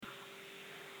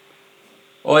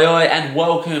Oi oi, and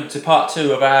welcome to part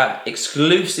 2 of our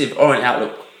exclusive Orient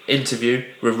Outlook interview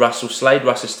with Russell Slade.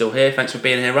 Russ is still here. Thanks for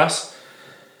being here, Russ.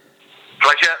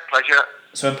 Pleasure.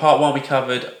 So in part 1 we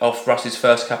covered off Russ's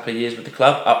first couple of years with the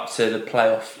club up to the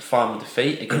playoff final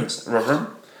defeat against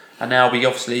Rotherham, and now we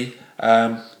obviously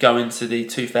go into the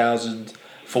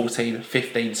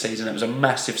 2014-15 season. It was a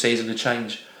massive season to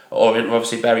change at Orient.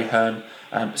 Obviously Barry Hearn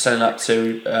selling up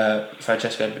to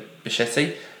Francesco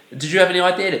Bichetti. Did you have any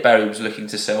idea that Barry was looking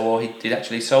to sell, or he did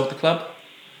actually sold the club?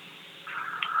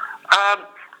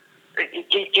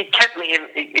 He kept me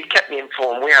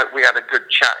informed. We had a good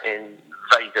chat in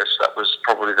Vegas. That was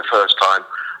probably the first time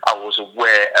I was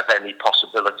aware of any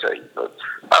possibility. But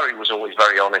Barry was always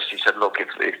very honest. He said, "Look, if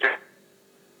then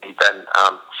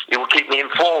he will keep me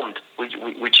informed,"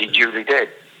 which he duly did.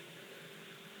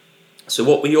 So,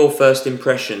 what were your first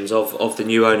impressions of the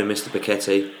new owner, Mr.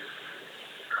 Bichetti?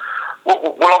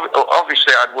 Well,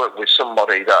 obviously, I'd worked with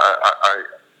somebody that I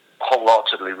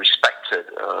wholeheartedly respected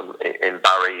in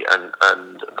Barry and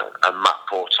Matt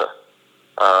Porter.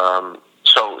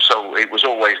 So it was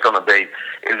always going to be.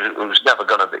 It was never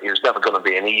going to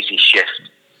be an easy shift.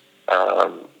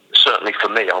 Certainly for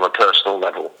me, on a personal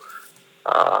level,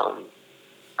 I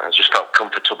just felt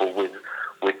comfortable with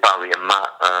Barry and Matt.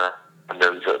 I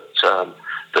knew that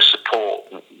the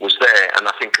support was there, and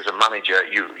I think as a manager,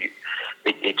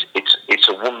 it's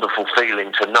a wonderful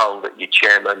feeling to know that your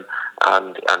chairman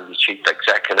and your chief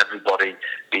exec and everybody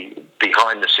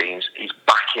behind the scenes is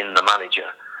backing the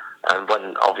manager. And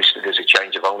when obviously there's a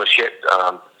change of ownership,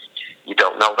 you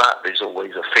don't know that. There's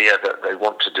always a fear that they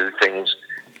want to do things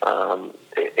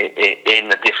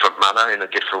in a different manner, in a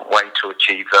different way to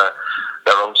achieve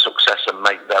their own success and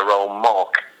make their own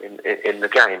mark in the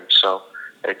game. So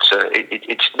it's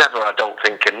never, I don't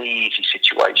think, an easy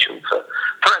situation for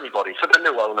anybody, for the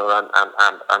new owner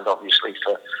and obviously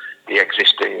for the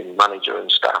existing manager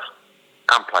and staff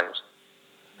and players.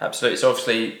 Absolutely. So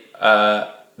obviously Mr.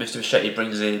 Bichetti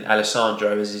brings in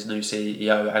Alessandro as his new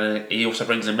CEO, and he also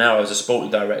brings in Mauro as a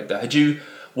sporting director. Had you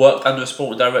worked under a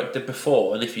sporting director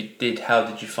before? And if you did, how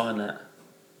did you find that?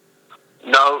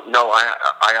 No,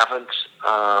 I haven't.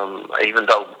 Even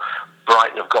though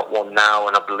Brighton have got one now,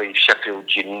 and I believe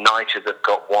Sheffield United have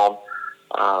got one.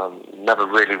 Never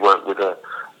really worked with a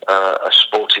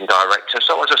sporting director.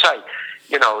 So as I say,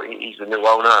 he's the new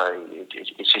owner.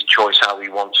 It's his choice how he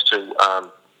wants to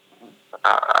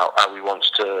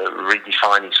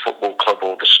redefine his football club,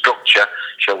 or the structure,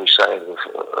 shall we say,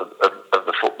 of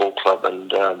the football club.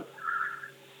 And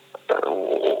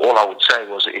all I would say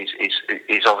was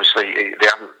is obviously they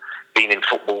haven't been in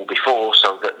football before,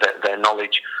 so that their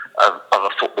knowledge of a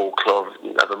football club,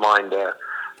 never mind a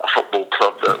football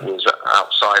club that was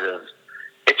outside of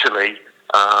Italy,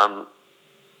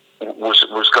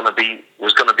 was going to be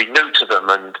new to them.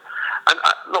 And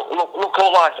look,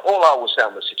 all I will say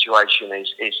on the situation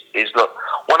is look,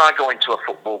 when I go into a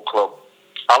football club,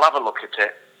 I'll have a look at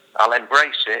it, I'll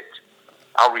embrace it,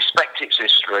 I'll respect its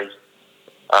history,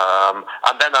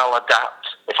 and then I'll adapt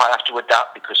if I have to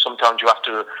adapt, because sometimes you have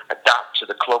to adapt to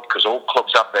the club, because all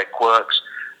clubs have their quirks.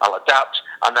 I'll adapt,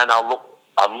 and then I'll look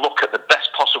at the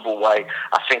best possible way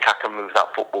I think I can move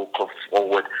that football club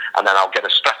forward, and then I'll get a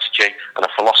strategy and a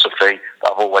philosophy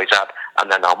that I've always had, and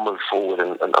then I'll move forward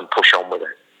and push on with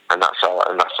it. And that's how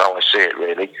I see it,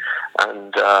 really.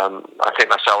 And I think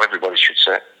that's how everybody should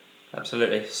see it.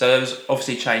 Absolutely. So there was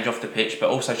obviously change off the pitch, but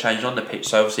also change on the pitch.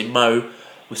 So obviously Mo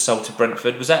was sold to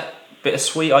Brentford. Was that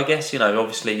bittersweet, I guess?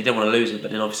 Obviously you didn't want to lose him, but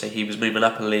then obviously he was moving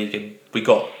up a league, and we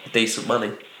got decent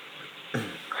money.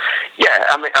 Yeah,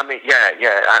 I mean, and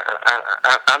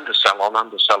the sell on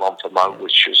for Mo,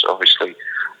 which was obviously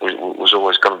was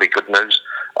always going to be good news.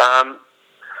 No,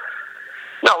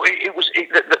 it was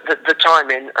the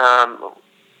timing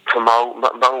for Mo.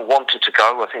 Mo wanted to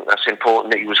go. I think that's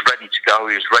important. He was ready to go.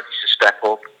 He was ready to step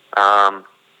up.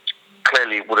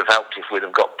 Clearly, it would have helped if we'd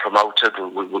have got promoted.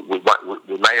 We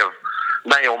may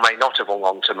or may not have hung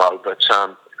on to Mo, but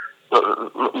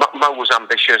Mo was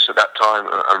ambitious at that time,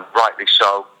 and rightly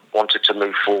so. Wanted to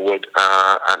move forward,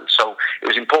 and so it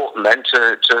was important then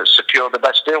to secure the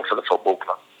best deal for the football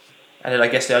club. And then I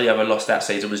guess the only other loss that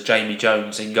season was Jamie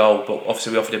Jones in goal, but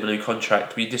obviously we offered him a new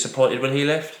contract. Were you disappointed when he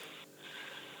left?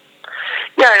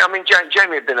 Yeah, I mean,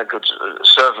 Jamie had been a good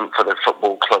servant for the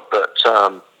football club, but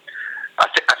I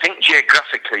think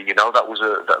geographically, that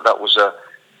was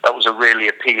a really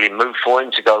appealing move for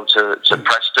him to go to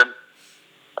Preston.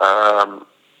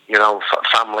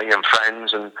 Family and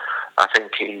friends, and I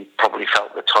think he probably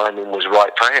felt the timing was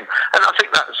right for him. And I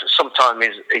think that sometimes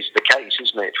is the case,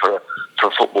 isn't it, for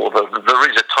football? There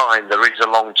is a time, there is a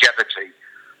longevity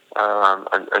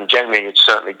and Jamie had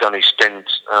certainly done his stint,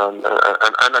 and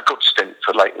a good stint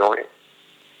for Leyton Orient.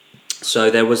 So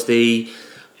there was the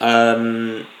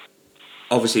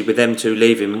obviously with them two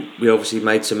leaving, we obviously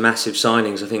made some massive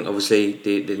signings. I think obviously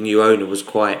the new owner was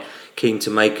quite keen to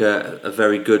make a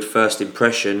very good first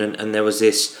impression, and there was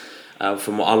this.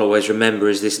 From what I'll always remember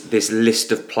is this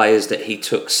list of players that he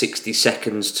took 60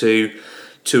 seconds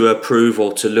to approve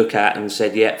or to look at and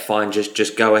said, yeah, fine,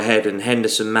 just go ahead. And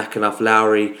Henderson, McAnuff,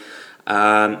 Lowry,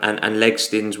 and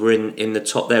Legstins were in the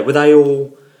top there. Were they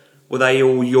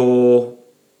all your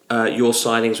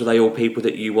signings? Were they all people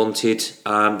that you wanted?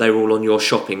 They were all on your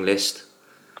shopping list.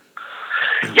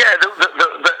 Yeah,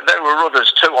 there were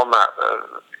others too on that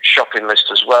shopping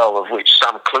list as well, of which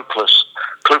Sam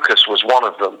Klukas was one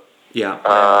of them. Yeah,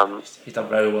 he's done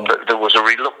very well. But there was a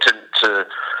reluctance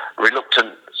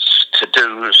to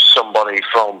do somebody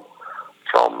from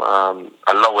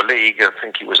a lower league. I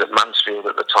think he was at Mansfield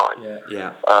at the time.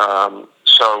 Yeah.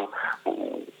 So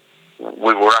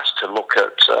we were asked to look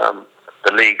at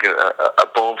the league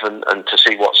above and to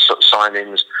see what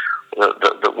signings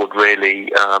that would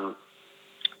really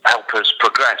help us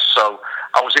progress. So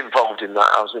I was involved in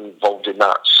that. I was involved in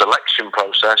that selection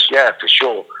process. Yeah, for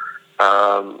sure.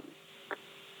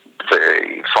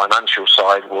 The financial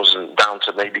side wasn't down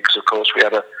to me because, of course, we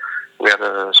had a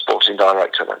sporting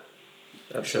director then.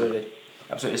 Absolutely.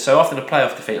 So after the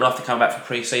playoff defeat and after coming back from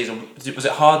pre-season, was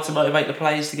it hard to motivate the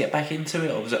players to get back into it,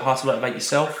 or was it hard to motivate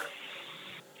yourself?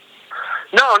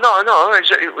 No.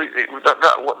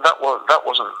 That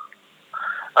wasn't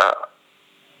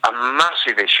a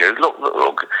massive issue.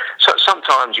 Look. So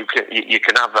sometimes you can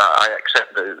have that. I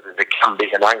accept that there can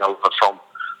be an hangover from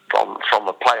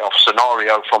a playoff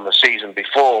scenario from the season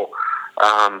before.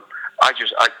 I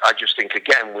just think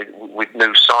again with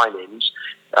new signings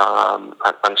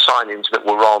and signings that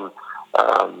were on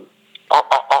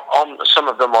some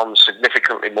of them on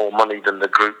significantly more money than the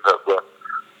group that were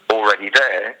already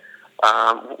there,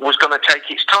 was going to take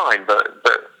its time. But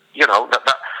you know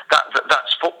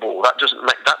that's football. That doesn't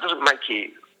make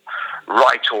it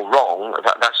right or wrong.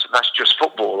 That's just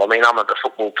football. I mean, I'm at the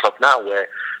football club now where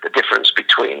the difference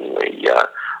between the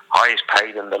highest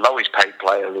paid and the lowest paid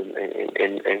player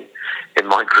in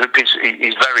my group is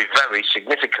very, very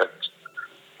significant.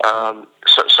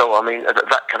 So I mean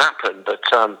that can happen, but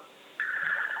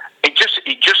it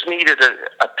just needed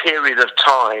a period of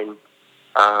time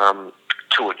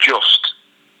to adjust.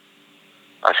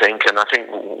 I think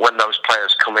when those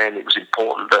players come in, it was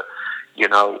important that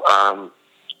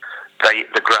they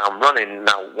hit the ground running.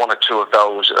 Now, one or two of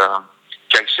those,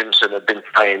 Jay Simpson had been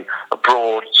playing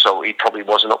abroad, so he probably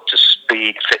wasn't up to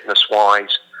speed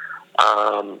fitness-wise.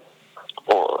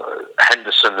 Or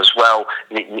Henderson as well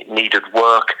needed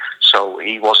work, so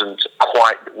he wasn't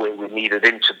quite where we needed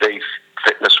him to be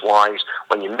fitness-wise.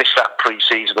 When you miss that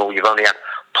pre-season, or you've only had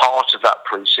part of that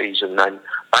pre-season, then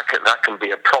that can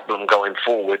be a problem going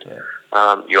forward. Yeah.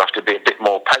 You have to be a bit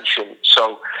more patient.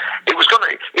 So it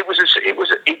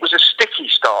was a sticky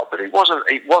start, but it wasn't.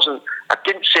 I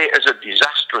didn't see it as a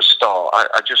disastrous start.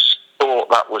 I just thought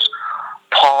that was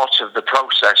part of the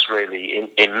process, really.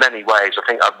 In many ways, I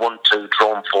think I'd won 2,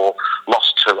 drawn 4,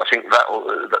 lost 2. I think that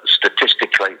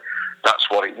statistically, that's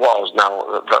what it was.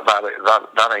 Now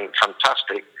that ain't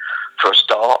fantastic for a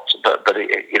start, but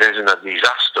it isn't a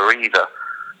disaster either.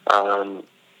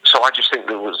 So I just think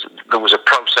there was a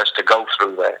process to go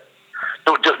through there.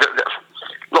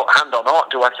 Look, hand on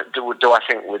heart, do I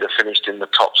think we'd have finished in the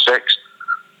top 6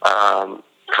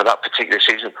 for that particular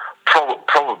season?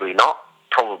 Probably not.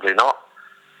 Probably not.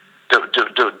 Do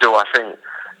I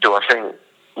think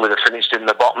we'd have finished in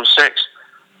the bottom 6?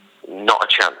 Not a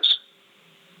chance.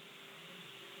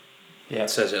 Yeah, it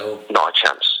says it all. Not a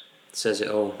chance. It says it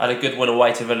all. Had a good win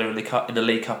away to Villa in the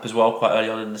League Cup as well, quite early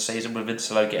on in the season, with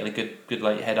Vincelot getting a good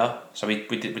late header. So we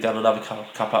done another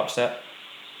cup upset.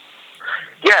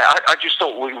 Yeah, I just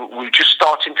thought we were just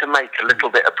starting to make a little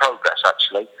bit of progress,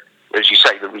 actually. As you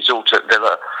say, the result at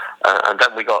Villa, and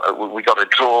then we got a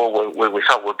draw where we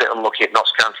felt we were a bit unlucky at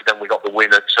Notts County. Then we got the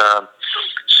win at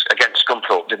against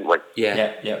Scunthorpe, didn't we?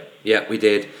 Yeah, we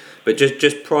did. But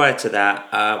just prior to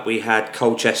that, we had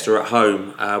Colchester at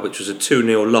home, which was a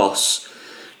 2-0 loss.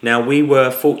 Now, we were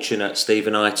fortunate, Steve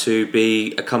and I, to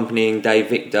be accompanying Dave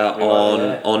Victor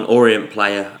on Orient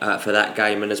Player for that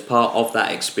game, and as part of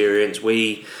that experience,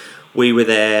 we were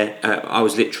there. I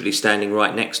was literally standing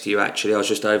right next to you, actually. I was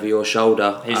just over your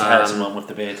shoulder. He's a handsome one with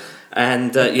the beard.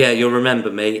 And you'll remember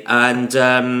me. And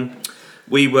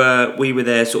we were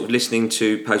there sort of listening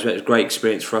to post-match. It was a great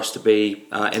experience for us to be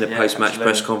in a post-match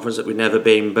press conference that we'd never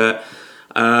been. But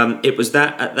It was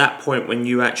that at that point when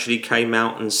you actually came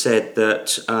out and said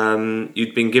that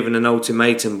you'd been given an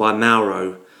ultimatum by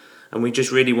Mauro, and we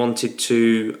just really wanted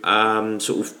to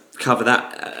sort of cover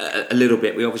that a little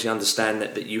bit. We obviously understand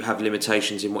that you have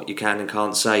limitations in what you can and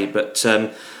can't say, but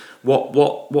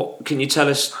what can you tell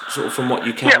us sort of from what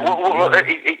you can? Yeah, well,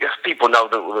 people know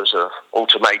that there was an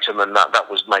ultimatum, and that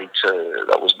was made to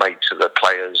the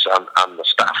players and the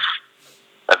staff.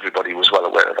 Everybody was well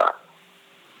aware of that.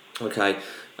 Okay.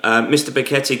 Mr.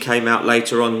 Becchetti came out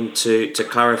later on to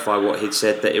clarify what he'd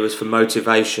said, that it was for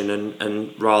motivation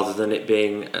and rather than it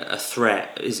being a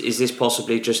threat. Is this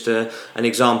possibly just an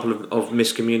example of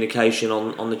miscommunication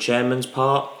on the chairman's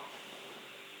part?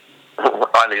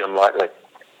 Highly unlikely.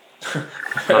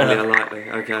 Highly unlikely,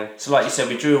 okay. So like you said,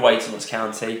 we drew away to Notts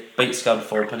County, beat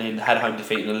Scunthorpe, and then had a home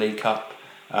defeat in the League Cup.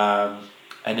 And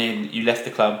then you left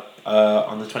the club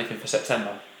on the 25th of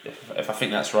September, if I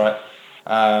think that's right.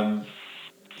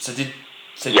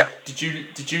 Did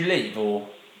you leave, or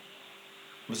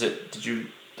was it?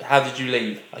 How did you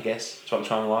leave? I guess that's what I'm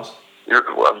trying to ask.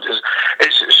 Well,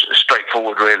 it's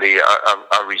straightforward, really.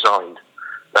 I resigned.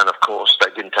 And of course, they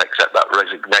didn't accept that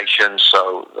resignation,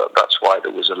 so that's why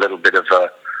there was a little bit of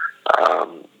a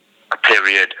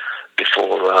period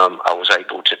before I was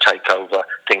able to take over.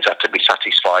 Things had to be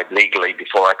satisfied legally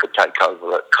before I could take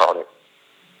over at Cardiff.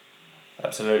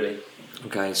 Absolutely.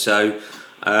 Okay, so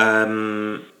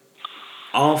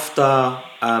after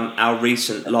our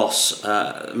recent loss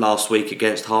last week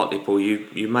against Hartlepool,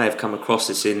 you may have come across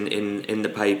this in the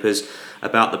papers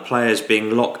about the players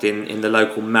being locked in the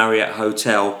local Marriott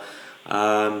hotel.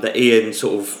 That Ian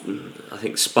sort of, I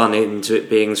think, spun into it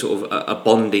being sort of a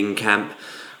bonding camp.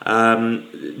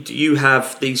 Do you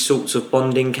have these sorts of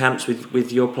bonding camps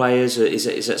with your players?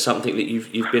 Is that something that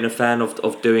you've been a fan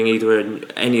of doing either in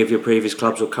any of your previous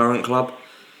clubs or current club?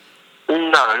 No.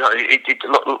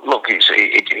 Look,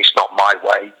 it's not my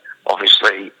way.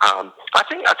 Obviously, I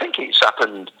think it's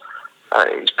happened.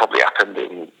 It's probably happened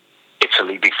in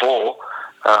Italy before,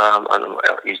 and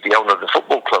he's the owner of the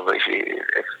football club. If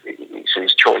it's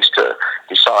his choice to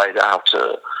decide how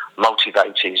to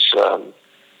motivate his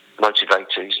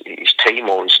team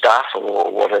or his staff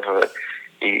or whatever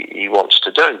he wants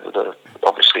to do. But there are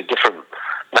obviously different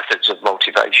methods of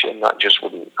motivation that just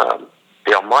wouldn't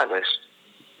be on my list.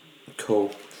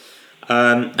 Cool.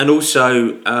 And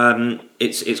also,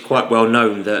 it's quite well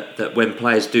known that when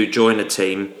players do join a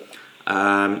team,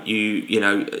 you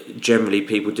know, generally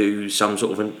people do some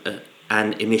sort of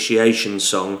an initiation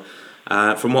song.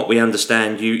 From what we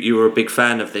understand, you were a big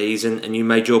fan of these, and you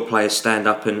made your players stand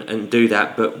up and do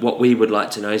that. But what we would like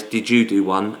to know is, did you do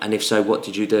one? And if so, what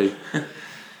did you do?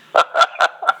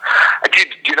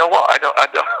 Do you know what? I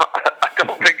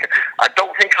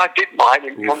don't think I did mine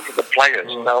in front of the players.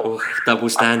 No. Oh, double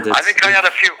standards. I think I had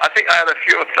a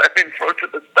few of them in front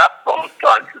of the staff from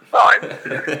time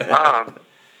to time.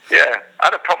 Yeah,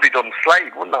 I'd have probably done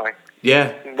Slade, wouldn't I?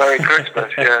 Yeah. Merry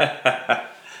Christmas. Yeah.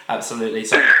 Absolutely.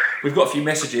 So we've got a few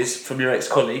messages from your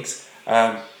ex-colleagues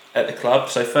at the club.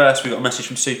 So first, we've got a message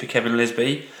from Super Kevin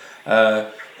Lisbie,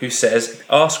 who says,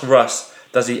 "Ask Russ,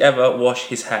 does he ever wash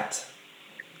his hat?"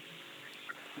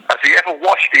 Has he ever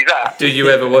washed his hat? Do you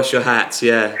ever wash your hats?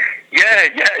 Yeah. Yeah,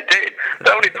 I did.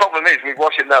 The only problem is with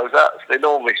washing those hats, they're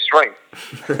normally string.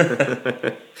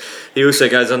 He also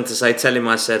goes on to say, "Tell him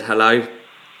I said hello."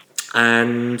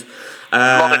 And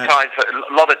a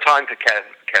lot of time for Kev.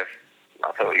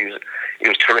 I thought he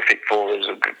was terrific for us.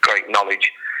 Great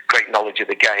knowledge of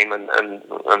the game, and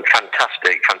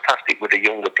fantastic with the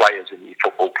younger players in the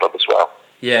football club as well.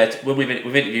 Yeah, well, we've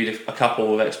interviewed a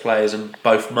couple of ex-players, and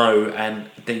both Mo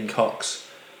and Dean Cox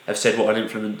have said what an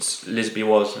influence Lisbie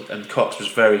was, and Cox was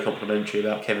very complimentary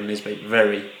about Kevin Lisbie,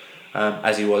 very,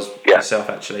 as he was himself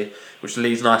actually, which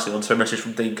leads nicely onto a message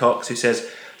from Dean Cox, who says,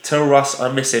 "Tell Russ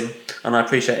I miss him and I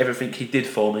appreciate everything he did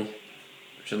for me,"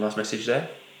 which is a nice message there.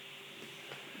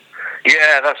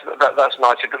 Yeah, that's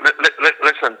nice.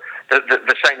 Listen,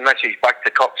 the same message back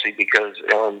to Coxie, because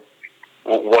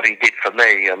what he did for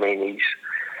me. I mean,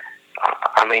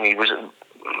 he was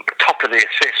top of the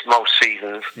assists most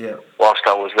seasons whilst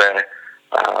I was there.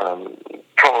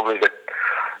 Probably the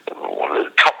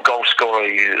top goal scorer,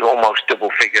 almost double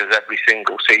figures every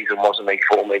single season, wasn't he,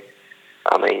 for me?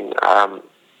 I mean,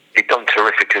 he'd done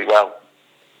terrifically well.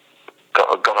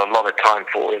 Got a lot of time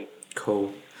for him.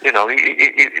 Cool. You know,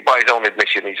 he, by his own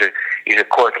admission, he's a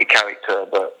quirky character,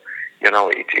 but you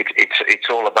know, it's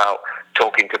all about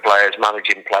talking to players,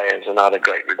 managing players, and had a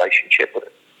great relationship with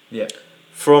it. Yeah.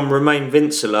 From Romain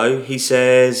Vincelot, he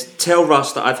says, "Tell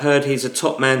Russ that I've heard he's a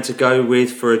top man to go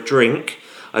with for a drink.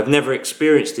 I've never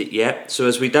experienced it yet, so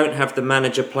as we don't have the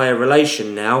manager-player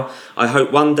relation now, I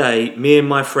hope one day, me and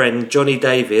my friend Jonny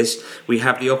Davies, we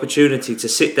have the opportunity to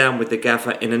sit down with the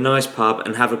gaffer in a nice pub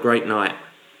and have a great night.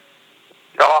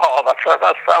 Oh,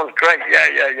 that sounds great.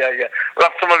 Yeah. We'll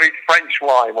have some of his French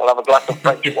wine. We'll have a glass of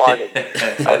French wine.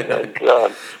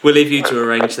 and we'll leave you to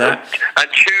arrange that. And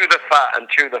chew the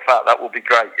fat. That will be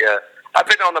great, yeah. I've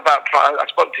been on about... I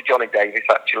spoke to Jonny Davies,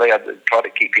 actually. I tried to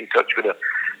keep in touch with a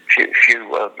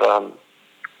few of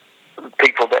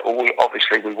people that we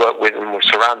work with and we're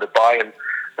surrounded by, and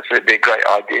I thought it'd be a great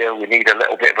idea. We need a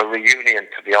little bit of a reunion,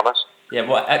 to be honest. Yeah,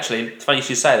 well, actually, it's funny you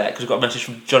should say that, because we've got a message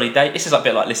from Jonny Davies. This is a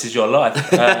bit like This Is Your Life.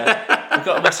 We've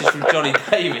got a message from Jonny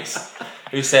Davies,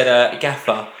 who said,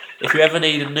 Gaffer, if you ever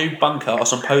need a new bunker or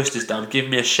some posters done, give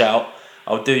me a shout.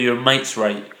 I'll do you a mate's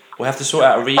rate. We'll have to sort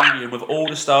out a reunion with all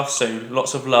the staff soon.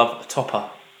 Lots of love, Topper.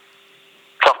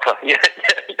 Topper, yeah.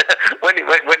 When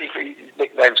his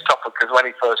nickname's Topper, because when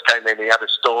he first came in, he had a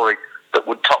story that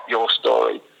would top your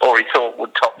story, or he thought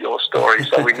would top your story,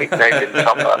 so we nicknamed him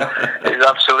Topper. It was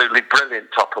absolutely brilliant,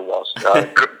 Topper was.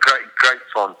 Great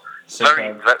fun.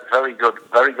 Very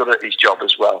good at his job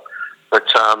as well. But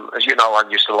as you know, I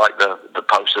used to like the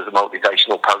posters, the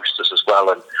motivational posters as well,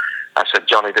 and I said,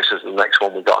 Jonny, this is the next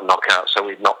one we've got to knock out, so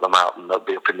he'd knock them out and they'll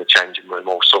be up in the changing room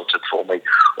all sorted for me.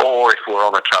 Or if we're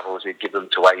on a travels, he'd give them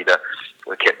to Ada,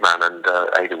 the kit man, and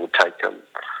Ada would take them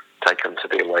to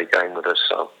the away game with us.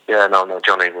 So yeah, no,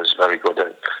 Jonny was very good.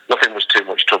 Nothing was too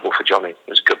much trouble for Jonny.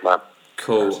 He was a good man.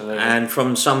 Cool. Absolutely. And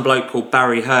from some bloke called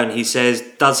Barry Hearn, he says,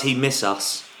 does he miss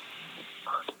us?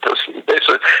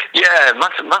 Yeah,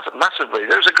 massively.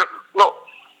 There was a good look.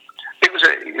 It was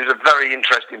a very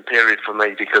interesting period for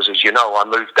me because, as you know, I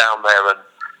moved down there and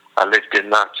I lived in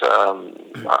that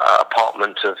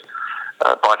apartment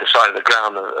by the side of the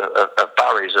ground of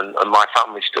Barry's, and my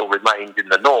family still remained in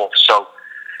the north. So,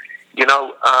 you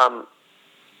know,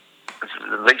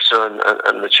 Lisa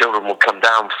and the children would come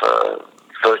down for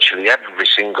virtually every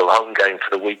single home game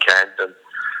for the weekend,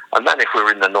 and then if we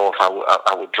were in the north,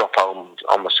 I would drop home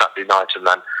on the Saturday night and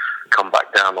then come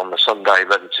back down on the Sunday,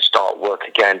 ready to start work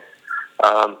again.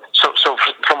 So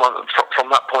from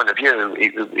that point of view,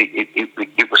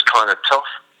 it was kind of tough.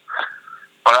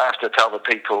 But I have to tell the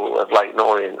people of Leyton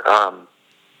Orient,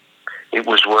 it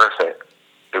was worth it.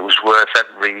 It was worth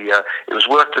it was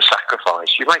worth the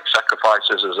sacrifice. You make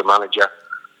sacrifices as a manager.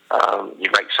 You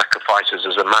make sacrifices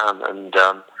as a man, and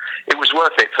it was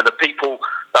worth it for the people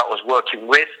that I was working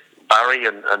with, Barry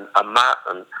and Matt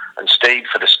and Steve,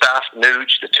 for the staff,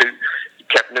 Nuge, the two.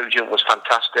 Kev Nugent was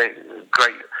fantastic,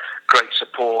 great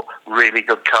support, really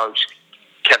good coach.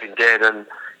 Kevin Dearden,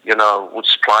 you know, would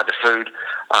supply the food.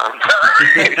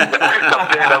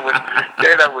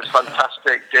 Dearden was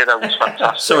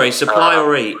fantastic. Sorry, supply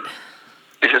or eat?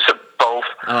 It's both.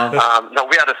 Oh. No,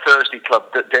 we had a Thursday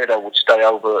club that Dearden would stay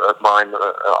over at mine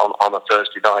on a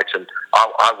Thursday night, and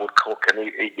I would cook,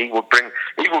 and he would bring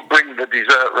the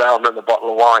dessert round and a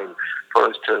bottle of wine for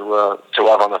us to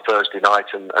have on a Thursday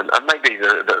night, and maybe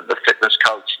the fitness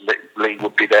coach Lee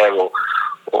would be there, or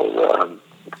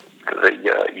the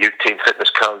youth team fitness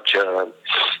coach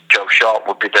Joe Sharp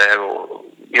would be there, or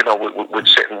you know, we'd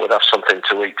sit and we'd have something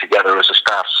to eat together as a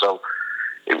staff. So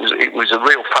it was a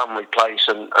real family place,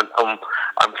 and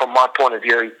from my point of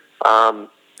view,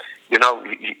 you know,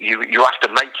 you have to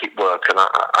make it work, and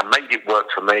I made it work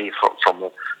for me from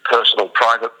a personal,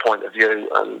 private point of view,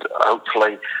 and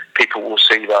hopefully people will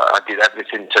see that I did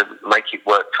everything to make it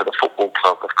work for the football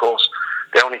club. Of course,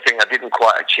 the only thing I didn't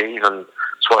quite achieve, and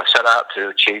that's what I set out to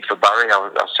achieve for Barry,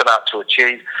 I set out to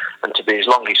achieve and to be his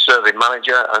longest serving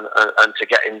manager, and to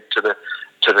get into the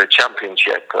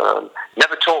championship.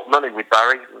 Never talked money with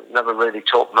Barry, never really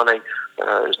talked money.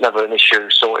 It was never an issue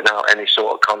sorting out any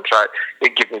sort of contract.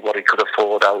 He'd give me what he could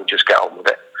afford, I would just get on with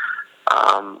it.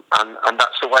 And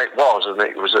that's the way it was, and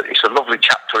it's a lovely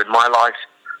chapter in my life,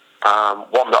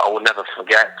 one that I will never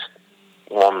forget,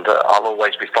 one that I'll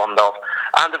always be fond of.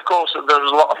 And of course,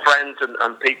 there's a lot of friends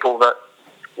and people that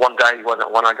one day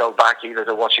when I go back either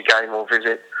to watch a game or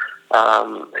visit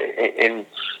in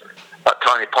that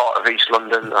tiny part of East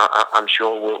London, I'm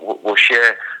sure we'll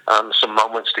share some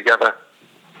moments together,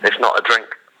 if not a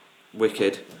drink.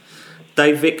 Wicked.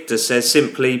 Dave Victor says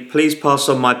simply, please pass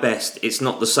on my best. It's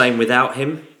not the same without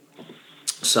him.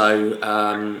 So,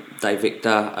 Dave Victor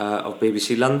of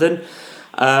BBC London.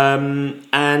 And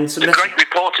a great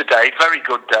reporter, Dave. Very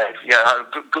good, Dave. Yeah,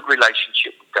 good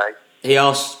relationship with Dave. He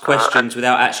asks questions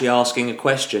without actually asking a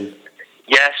question.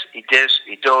 Yes, he does.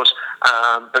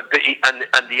 But he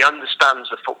understands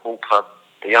the football club.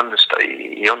 He understood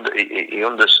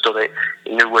it.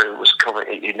 He knew where it was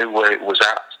coming. He knew where it was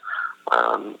at.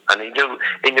 and he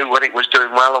knew when it was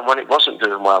doing well and when it wasn't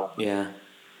doing well. Yeah.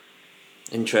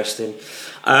 Interesting.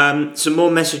 Some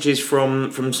more messages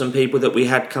from some people that we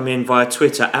had come in via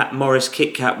Twitter. At Morris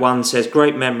KitKat1 says,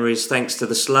 great memories thanks to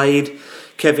the Slade.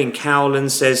 Kevin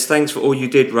Cowland says, thanks for all you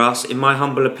did, Russ. In my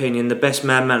humble opinion, the best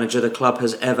man manager the club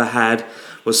has ever had.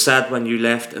 Was sad when you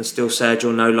left and still sad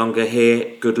you're no longer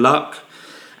here. Good luck.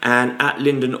 And at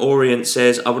Leyton Orient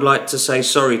says, I would like to say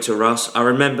sorry to Russ. I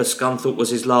remember Scunthorpe was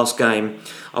his last game.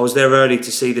 I was there early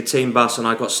to see the team bus and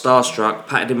I got starstruck,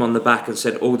 patted him on the back and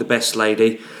said, all the best,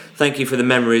 lady. Thank you for the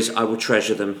memories. I will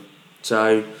treasure them.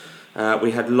 So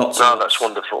we had lots of... No, that's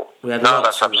wonderful.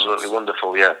 That's absolutely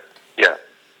wonderful, yeah.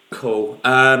 Cool.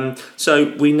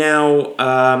 So we now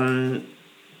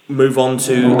move on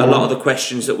to a lot of the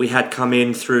questions that we had come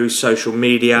in through social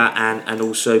media and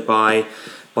also by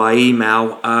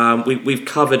email. We've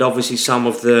covered obviously some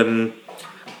of them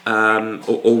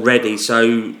already,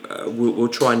 so we'll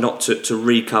try not to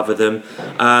recover them.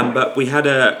 But we had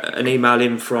an email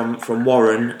in from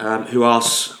Warren who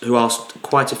asked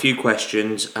quite a few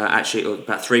questions, actually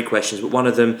about 3 questions, but one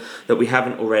of them that we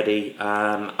haven't already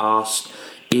asked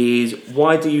is,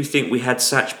 why do you think we had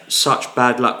such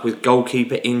bad luck with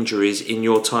goalkeeper injuries in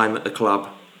your time at the club?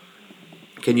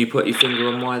 Can you put your finger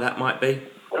on why that might be?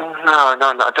 No,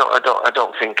 I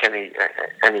don't think any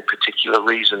particular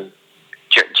reason.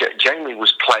 Jamie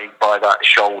was plagued by that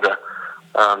shoulder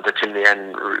that in the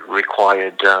end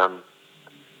required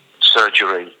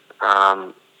surgery,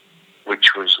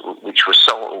 which was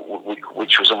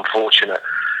unfortunate.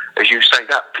 As you say,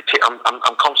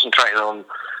 I'm concentrating on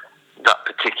that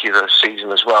particular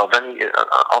season as well. Then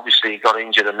he got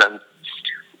injured, and then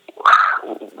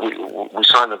we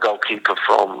signed the goalkeeper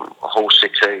from Hull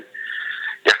City,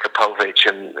 Jakupovic,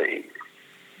 and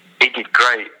he did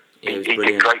great. He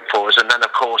did great for us. And then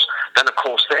of course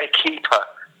their keeper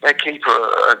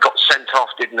got sent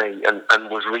off, didn't he? And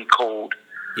was recalled.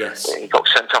 Yes, he got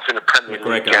sent off in a Premier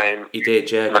League game. He did,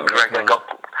 yeah. McGregor got.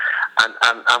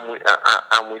 And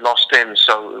we lost him,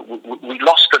 so we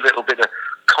lost a little bit of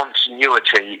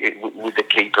continuity with the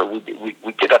keeper. We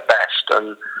did our best,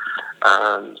 and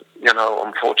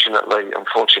unfortunately,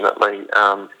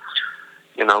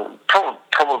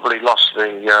 probably lost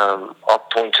the odd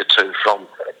point or two from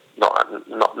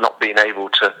not being able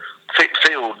to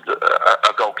field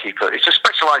a goalkeeper. It's a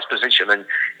specialised position, and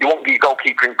you want your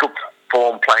goalkeeper in good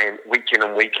form playing week in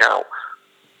and week out.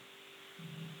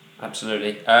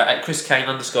 Absolutely. At Chris Kane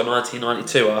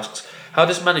 _1992 asks, how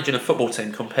does managing a football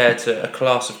team compare to a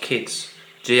class of kids?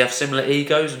 Do you have similar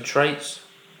egos and traits?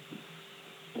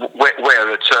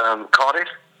 Where at Cardiff?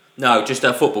 No, just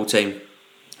a football team.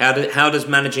 How does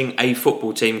managing a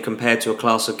football team compare to a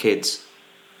class of kids?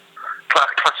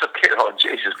 Class of kids? Oh,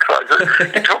 Jesus Christ.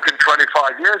 You're talking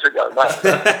 25 years ago, man.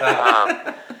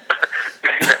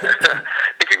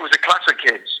 If it was a class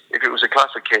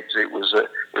of kids, it was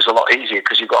a lot easier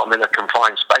because you've got them in a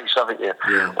confined space, haven't you?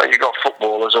 Yeah. When you've got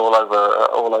footballers all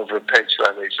over a pitch,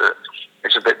 then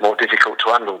it's a bit more difficult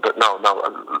to handle. But no,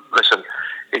 listen,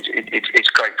 it's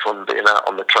great fun being out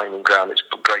on the training ground. It's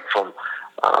great fun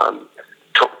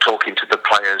talking to the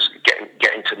players,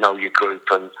 getting to know your group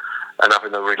and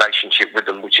having a relationship with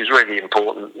them, which is really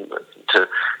important to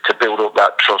build up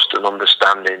that trust and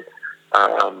understanding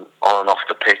on and off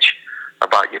the pitch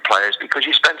about your players, because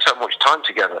you spend so much time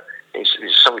together.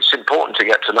 So it's important to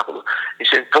get to know them.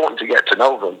 It's important to get to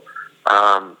know them,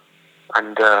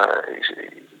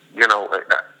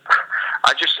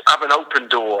 I just have an open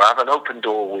door. I have an open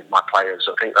door with my players.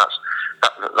 I think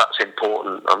that's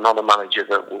important. I'm not a manager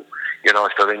that will,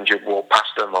 if they're injured, walk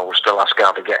past them. I will still ask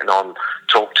how they're getting on,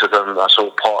 talk to them. That's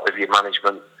all part of your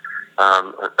management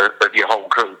of your whole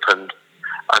group. And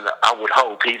I would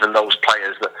hope even those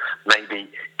players that maybe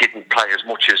didn't play as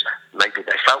much as maybe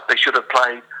they felt they should have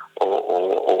played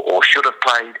or should have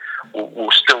played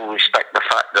will still respect the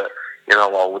fact that,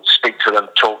 I would speak to them,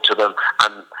 talk to them,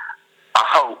 and I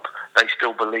hope they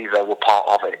still believe they were part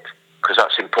of it, because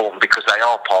that's important, because they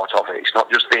are part of it. It's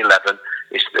not just the 11.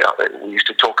 We used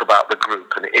to talk about the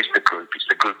group, and it is the group. It's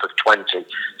the group of 20.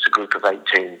 It's a group of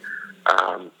 18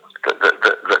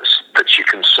 that's your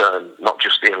concern, not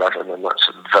just the 11, and that's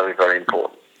very, very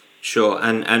important. Sure,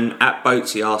 and at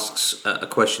Boats he asks a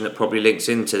question that probably links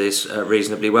into this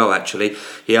reasonably well, actually.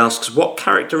 He asks, what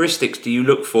characteristics do you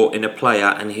look for in a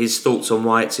player, and his thoughts on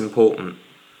why it's important?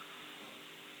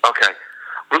 Okay.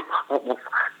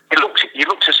 You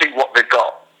look to see what they've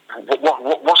got.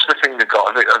 What's the thing they've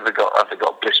got? Have they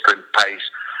got blistering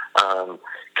pace?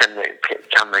 Can they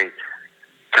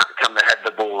head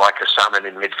the ball like a salmon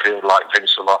in midfield, like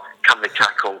Vincelot? Can they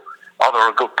tackle? Are they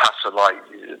a good passer like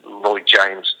Lloyd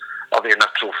James? Are Are they a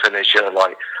natural finisher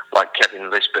like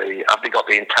Kevin Lisbie? Have they got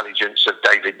the intelligence of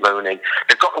David Mooney?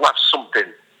 They've got to have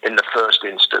something in the first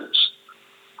instance,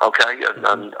 okay? And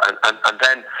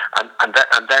then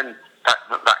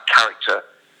that character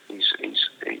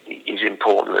is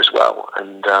important as well.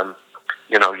 And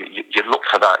you look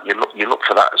for that. You look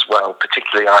for that as well.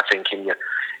 Particularly, I think in your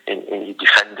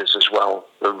defenders as well,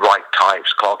 the right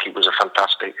types. Clarkey was a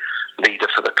fantastic leader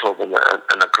for the club and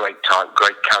a great type,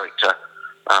 great character.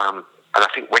 And I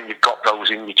think when you've got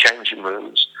those in your changing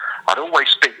rooms, I'd always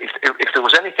speak. If there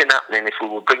was anything happening, if we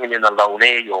were bringing in a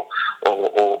loanee or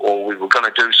we were going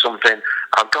to do something,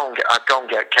 I'd go and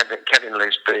get Kevin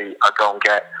Lisbie. I'd go and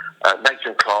get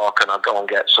Nathan Clark, and I'd go and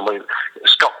get somebody,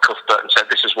 Scott Cuthbert, and say,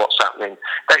 this is what's happening.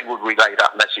 They would relay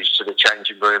that message to the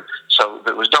changing room. So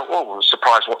there was no, I was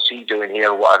surprised, what's he doing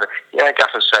here or whatever. Yeah,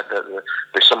 Gaffer said that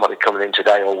there's somebody coming in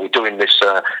today, or we're doing this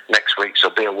next week, so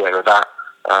be aware of that.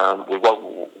 We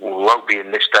won't be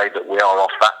in this day, but we are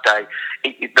off that day.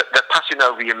 They're passing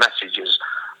over your messages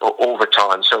all the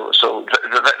time, so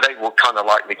they were kind of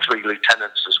like me 3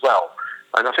 lieutenants as well.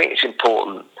 And I think it's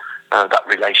important, that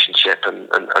relationship, and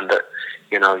that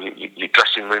your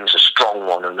dressing room's a strong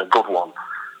one and a good one.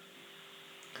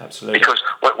 Absolutely. Because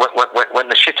when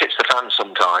the shit hits the fan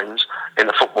sometimes in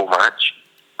a football match,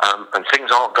 and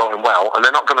things aren't going well, and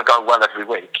they're not going to go well every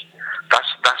week.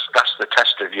 That's the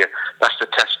test of you. That's the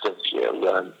test of your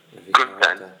group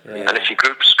then. Yeah. And if your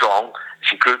group's strong,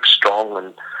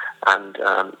 and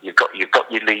you've got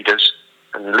your leaders,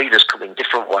 and leaders come in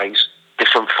different ways,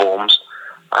 different forms,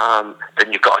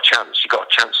 then you've got a chance. You've got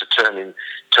a chance of turning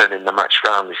the match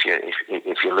round if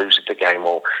you lose the game,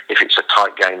 or if it's a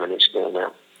tight game and it's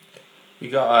 0-0. We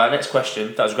got next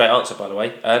question. That was a great answer, by the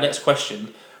way. Next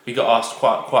question. We got asked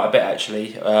quite a bit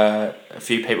actually. A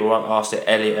few people asked it.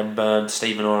 Elliot M. Byrne,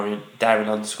 Stephen Orient, Darren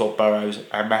 _Burrows,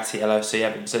 and Matty LOC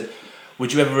Evans said,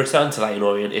 would you ever return to Leyton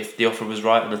Orient if the offer was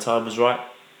right and the time was right?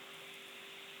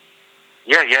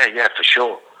 Yeah, for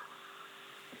sure.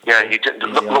 Yeah, you did.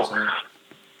 Look.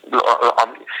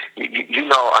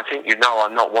 I think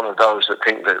I'm not one of those that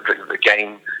think that the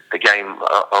game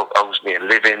owes me a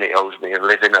living. It owes me a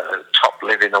living, a top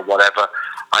living, or whatever.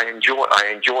 I enjoy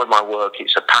my work.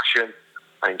 It's a passion.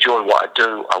 I enjoy what I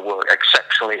do. I work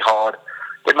exceptionally hard.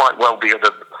 There might well be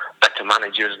other better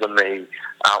managers than me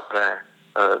out there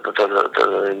that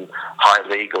are in high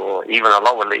league or even a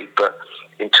lower league, but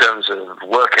in terms of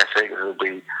work ethic, there will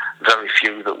be very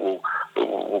few that will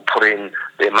put in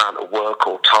the amount of work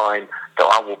or time that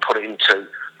I will put into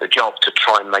the job to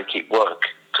try and make it work,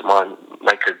 to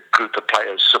make a group of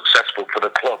players successful for the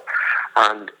club.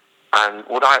 And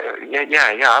would I?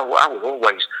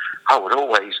 I would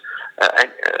always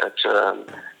at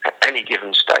any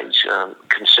given stage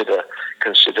consider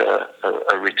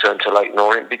a return to Leyton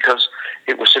Orient, because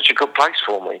it was such a good place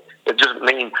for me. It doesn't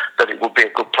mean that it would be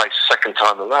a good place the second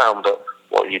time around, but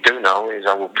what you do know is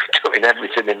I will be doing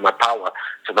everything in my power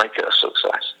to make it a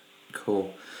success.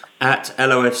 Cool. At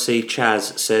LOFC,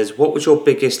 Chaz says, what was your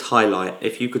biggest highlight?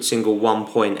 If you could single one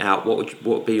point out, what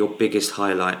would be your biggest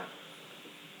highlight?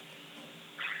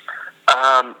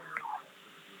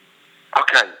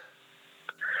 Okay.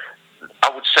 I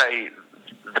would say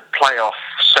the playoff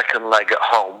second leg at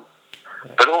home,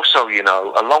 but also,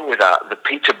 along with that, the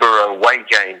Peterborough away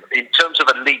game. In terms of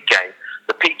a league game,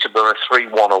 the Peterborough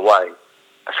 3-1 away,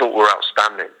 I thought were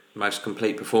outstanding. Most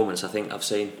complete performance I think I've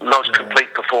seen. Most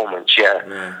complete performance,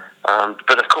 yeah.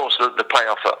 But of course, the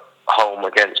playoff at home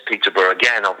against Peterborough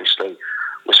again, obviously,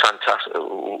 was fantastic.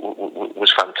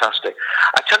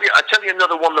 I tell you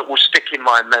another one that will stick in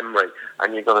my memory,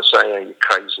 and you're going to say, oh, you're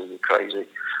crazy.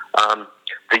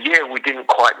 The year we didn't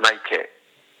quite make it,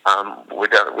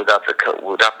 we'd have the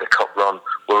cup run.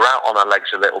 We were out on our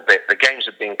legs a little bit. The games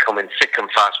had been coming thick and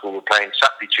fast. We were playing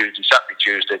Saturday,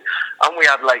 Tuesday, and we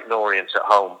had Leyton Orient at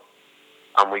home,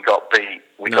 and we got beat.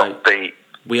 Got beat.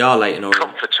 We are Leyton Orient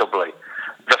comfortably.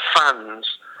 The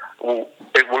fans,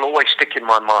 it will always stick in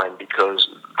my mind, because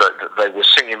they were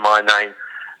singing my name.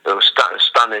 They were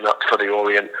standing up for the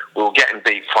Orient. We were getting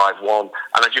beat 5-1, and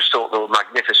I just thought they were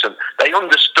magnificent. They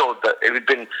understood that it had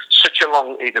been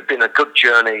it had been a good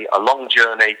journey, a long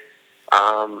journey.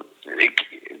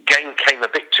 Game came a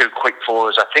bit too quick for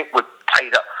us. I think we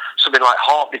played up something like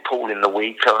Hartlepool in the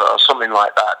week or something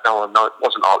like that. No, it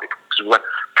wasn't Hartlepool, because we went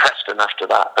Preston after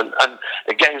that. And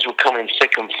the games were coming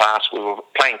thick and fast. We were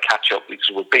playing catch-up because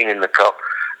we'd been in the cup.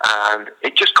 And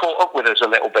it just caught up with us a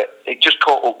little bit. And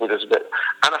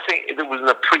I think there was an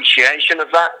appreciation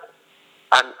of that.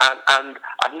 And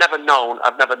I've never known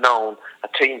a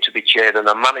team to be cheered and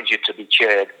a manager to be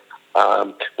cheered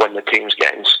when the team's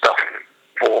getting stuffed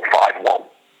 4-5-1.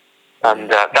 and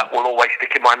that will always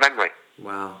stick in my memory.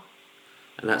 Wow.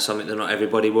 And that's something that not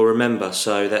everybody will remember.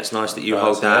 So that's nice that you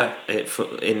hold that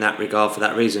in that regard for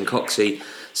that reason. Coxie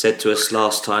said to us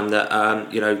last time that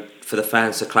for the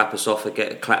fans to clap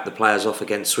the players off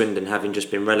against Swindon, having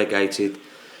just been relegated,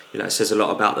 it says a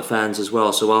lot about the fans as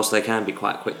well. So whilst they can be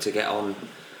quite quick to get on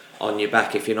your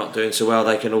back if you're not doing so well,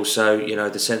 they can also,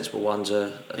 the sensible ones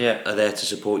are there to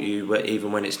support you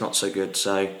even when it's not so good.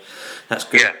 So that's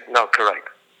good. Yeah, no, correct.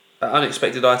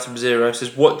 Unexpected item 0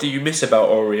 says, what do you miss about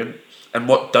Orient? And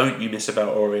what don't you miss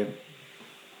about Orient?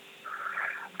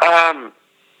 I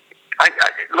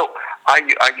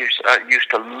used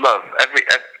to love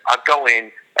I go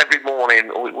in every morning.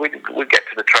 We get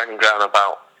to the training ground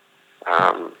about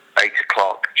 8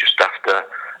 o'clock, just after.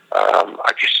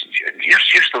 I just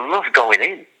used to love going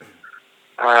in,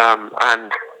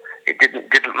 and it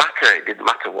didn't matter. It didn't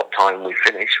matter what time we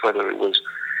finished, whether it was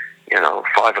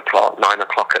 5 o'clock, 9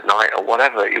 o'clock at night, or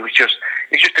whatever. It was just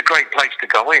a great place to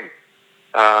go in.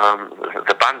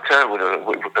 The banter with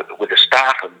the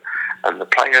staff and the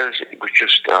players, it was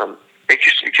just a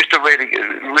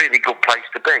really good place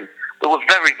to be. There were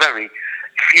very, very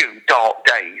few dark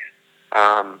days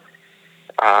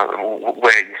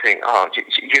where you think,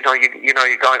 you're going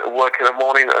to work in the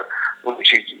morning,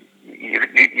 which is you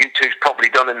two's probably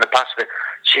done in the past.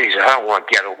 Jeez, I don't want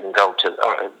to get up and go to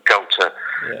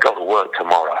work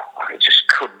tomorrow. I just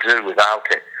couldn't do without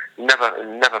it.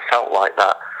 Never felt like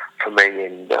that for me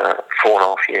in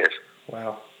 4.5 years.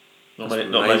 Wow. Not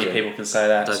many people can say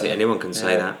that. I don't think anyone can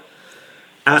say that.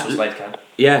 Russell Slade can.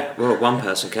 Yeah, well, one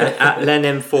person can. At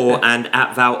LenM4 and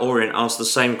at Val Orient asked the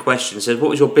same question. Said, what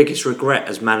was your biggest regret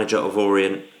as manager of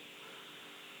Orient?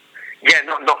 Yeah,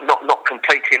 not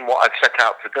completing what I'd set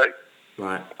out to do.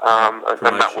 Right.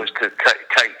 And that was to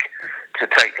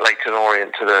take Leyton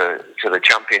Orient to the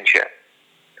championship.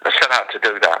 I set out to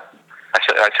do that. I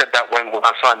said that when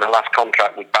I signed the last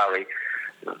contract with Barry.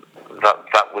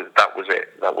 That was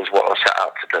it. That was what I set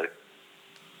out to do.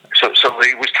 So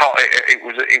it was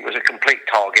a complete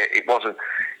target. It wasn't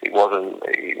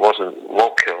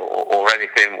luck or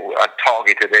anything. I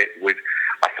targeted it with.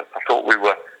 I thought we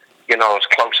were, as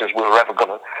close as we were ever going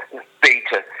to be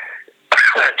to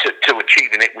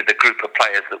achieving it with the group of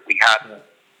players that we had.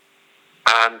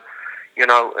 And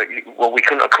we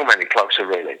couldn't have come any closer,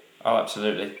 really. Oh,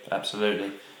 absolutely.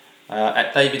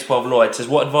 At David 12 Lloyd says,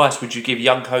 what advice would you give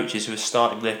young coaches who are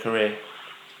starting their career?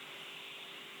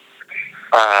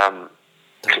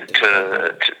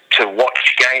 To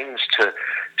watch games, to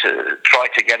try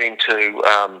to get into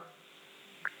a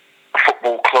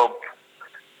football club,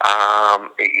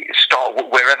 start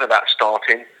wherever that's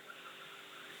starting.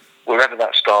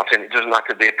 It doesn't have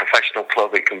to be a professional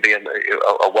club. It can be a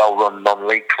well-run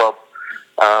non-league club,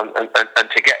 and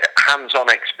to get hands-on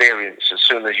experience as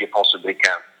soon as you possibly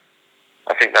can.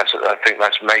 I think that's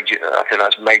major. I think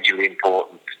that's majorly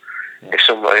important. Yeah. If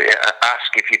somebody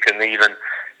ask if you can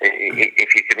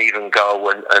even go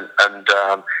and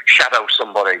shadow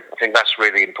somebody, I think that's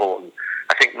really important.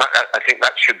 I think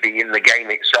that should be in the game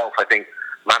itself. I think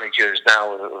managers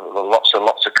now, lots and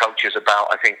lots of coaches about.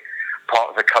 I think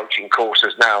part of the coaching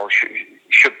courses now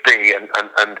should be, and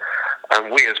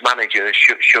we as managers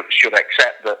should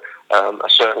accept that a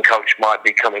certain coach might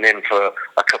be coming in for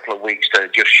a couple of weeks to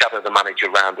just shadow the manager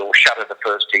around or shadow the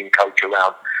first team coach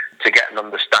around to get an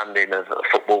understanding of a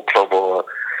football club or a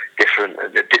different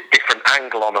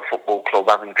angle on a football club,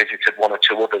 having visited one or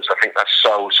two others. I think that's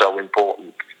so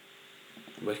important.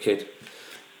 Wicked.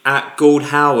 At Gould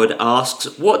Howard asks,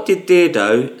 what did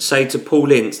Deardo say to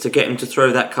Paul Ince to get him to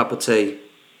throw that cup of tea?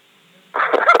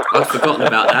 I've forgotten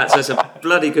about that, so it's a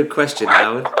bloody good question,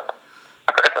 Howard. I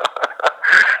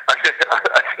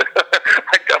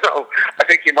don't know. I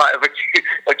think he might have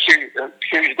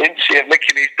accused Ince of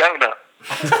licking his donut.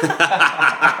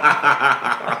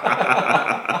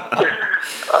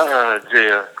 Oh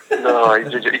dear. No,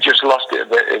 he just lost it a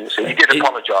bit. He did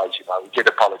apologise, He did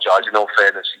apologise. In all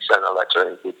fairness, he sent a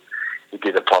letter. He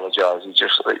did apologise. He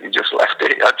just left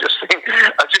it. I just think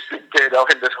Deardo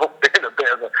ended up being a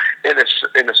bit of an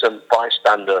innocent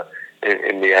bystander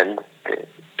in the end.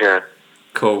 Yeah.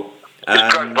 Cool. He's a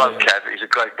great bloke, Kev. He's a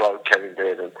great bloke, Kevin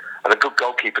Dearden, and a good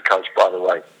goalkeeper coach, by the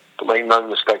way. Make no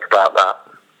mistake about that.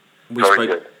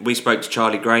 We spoke to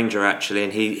Charlie Granger actually,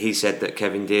 and he said that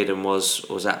Kevin Dearden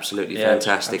was absolutely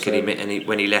fantastic. Absolutely. And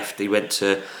when he left, he went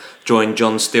to join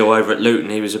John Steele over at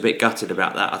Luton. He was a bit gutted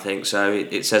about that, I think. So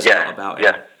it says a lot about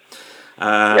him.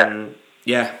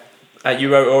 At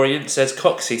Euro Orient says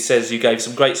Coxie says you gave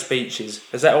some great speeches.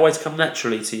 Has that always come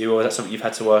naturally to you, or is that something you've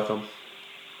had to work on?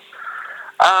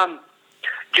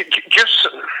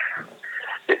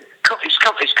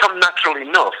 it's come natural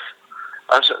enough.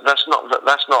 That's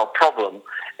not a problem.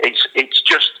 It's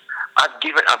just as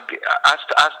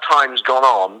time's gone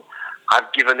on,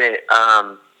 I've given it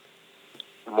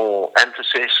more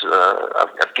emphasis.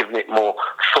 I've given it more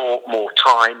thought, more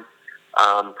time.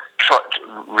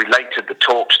 Related the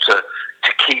talks to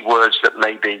keywords that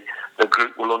maybe the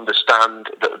group will understand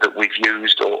that we've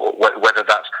used, or whether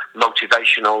that's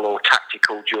motivational or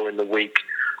tactical during the week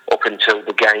up until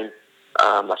the game.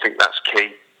 I think that's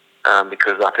key,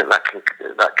 because I think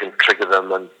that can trigger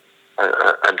them and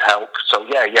help. So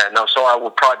so I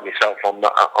will pride myself on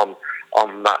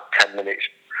that 10 minutes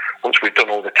once we've done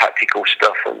all the tactical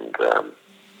stuff, and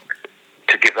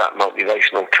to give that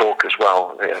motivational talk as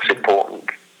well. It's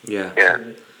important.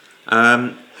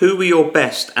 Who were your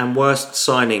best and worst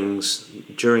signings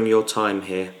during your time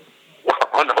here?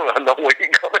 I know where you're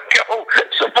going to go.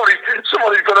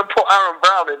 Somebody's going to put Aaron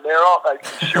Brown in there, aren't they?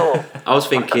 For sure. I was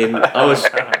thinking. All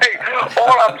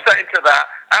I'm saying to that,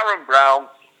 Aaron Brown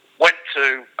went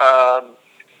to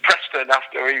Preston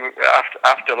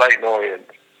after Leyton Orient.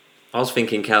 I was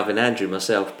thinking Calvin Andrew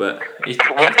myself, but okay, yeah.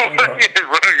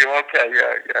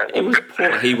 It was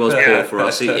poor. He was poor for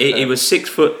us. He was 6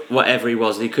 foot, whatever he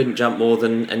was. He couldn't jump more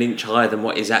than an inch higher than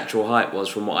what his actual height was,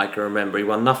 from what I can remember. He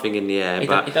won nothing in the air. He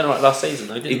done all right last season,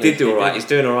 though, didn't he? He did do all right. He's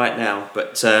doing all right now,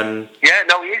 but he's doing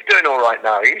all right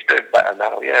now. He's doing better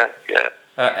now. Yeah.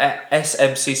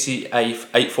 SMCC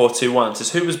 8421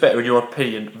 says, who was better in your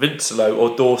opinion, Vincelot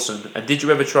or Dawson? And did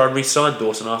you ever try and re-sign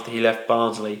Dawson after he left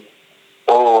Barnsley?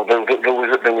 Oh, there was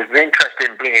the interest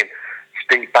in bringing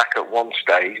Steve back at one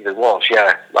stage. There was,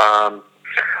 yeah.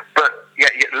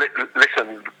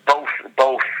 Listen, both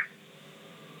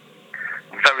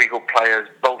very good players,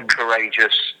 both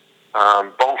courageous,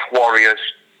 both warriors.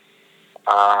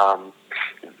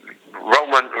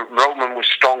 Roman was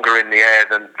stronger in the air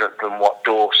than what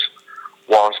Dawes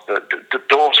was.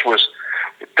 Dawes was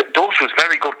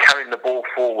very good carrying the ball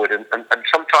forward, and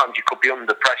sometimes you could be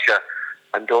under pressure.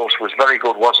 And Dawes was very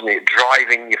good, wasn't he, at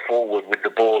driving you forward with the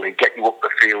ball. He'd get you up the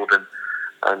field and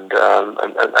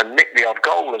nick the odd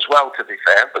goal as well, to be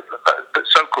fair. But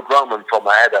so could Roman from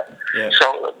a header. Yeah.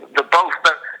 So they're both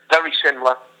very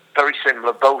similar.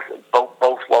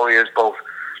 Both warriors, both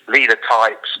leader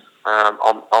types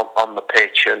on the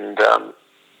pitch, and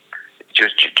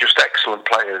just excellent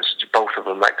players. Both of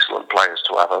them excellent players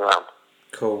to have around.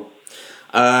 Cool.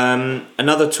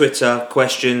 Another Twitter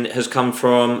question has come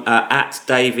from at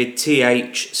David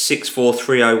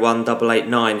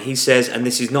TH643018889. He says, and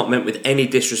this is not meant with any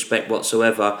disrespect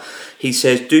whatsoever, he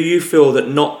says, do you feel that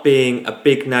not being a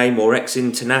big name or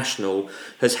ex-international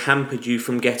has hampered you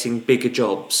from getting bigger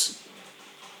jobs?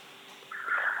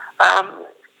 Who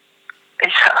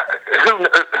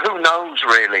knows,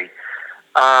 really.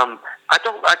 I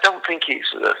don't think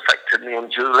it's affected me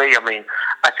unduly. I mean,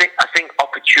 I think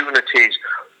opportunities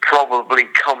probably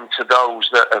come to those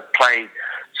that have played,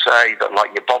 say, that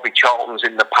like your Bobby Charltons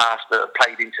in the past that have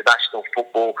played international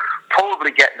football,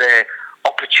 probably get their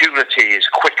opportunities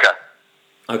quicker.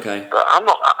 Okay. But I'm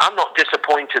not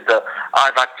disappointed that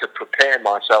I've had to prepare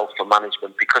myself for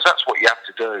management, because that's what you have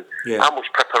to do. Yeah. How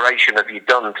much preparation have you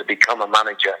done to become a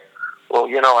manager? Well,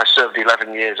 I served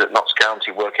 11 years at Notts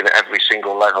County, working at every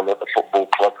single level at the football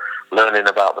club, learning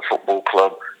about the football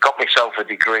club, got myself a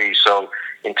degree. So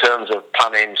in terms of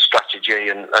planning, strategy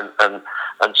and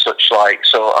such like,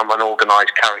 so I'm an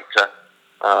organised character,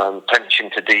 attention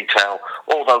to detail,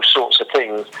 all those sorts of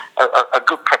things, a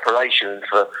good preparation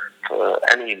for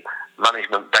any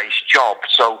management-based job.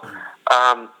 So,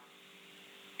 has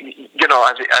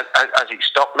it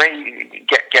stopped me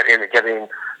getting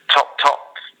top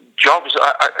jobs?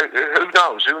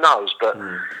 Who knows? But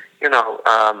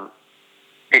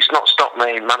it's not stopped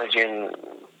me managing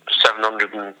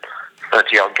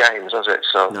 730 odd games, has it?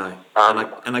 So no. I'm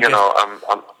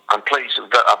pleased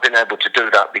that I've been able to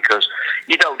do that, because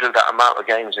you don't do that amount of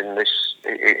games in this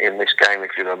game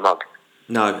if you're a mug.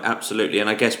 No, absolutely, and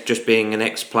I guess just being an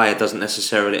ex-player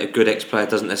a good ex-player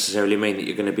doesn't necessarily mean that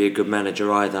you're going to be a good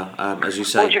manager either. As you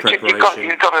say,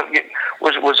 preparation.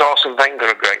 Was Arsene Wenger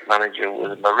a great manager?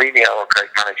 Was Mourinho a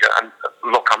great manager? And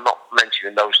look, I'm not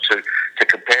mentioning those two to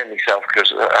compare myself,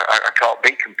 because I can't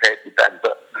be compared with them.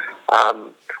 But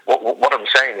what I'm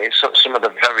saying is, some of the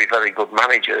very, very good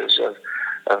managers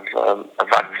have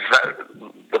had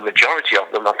the majority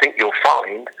of them, I think you'll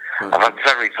find, have had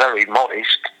very, very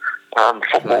modest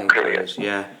football careers.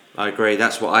 Yeah, I agree.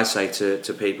 That's what I say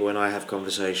to people when I have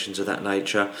conversations of that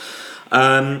nature.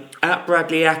 At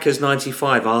Bradley Ackers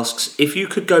 95 asks, if you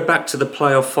could go back to the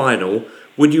playoff final,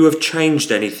 would you have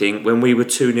changed anything when we were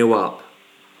 2-0 up?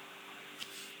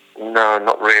 No,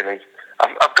 not really.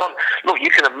 I've gone. Look, you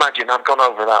can imagine. I've gone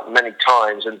over that many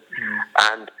times, and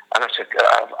I said,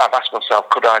 I've asked myself,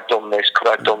 could I have done this? Could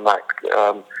I have done that?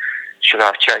 Should I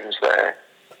have changed there?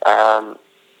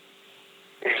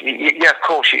 Yeah, of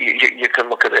course, you can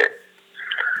look at it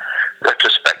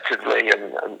retrospectively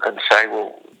and say,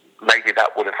 well, maybe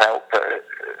that would have helped, but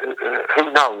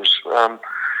who knows?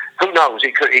 Who knows?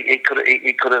 It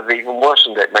could have even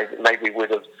worsened it. Maybe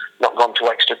we'd have not gone to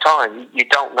extra time. You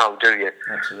don't know, do you?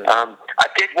 Absolutely. I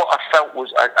did what I felt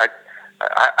was I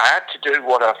had to do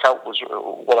what I felt was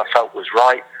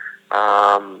right.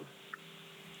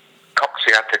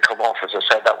 Coxey had to come off, as I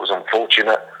said. That was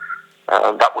unfortunate.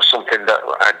 That was something that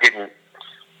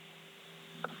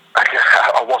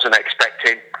I wasn't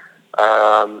expecting,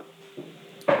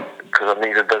 because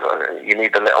you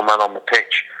need the little man on the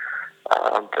pitch.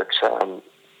 But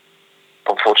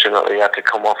unfortunately, he had to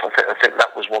come off. I think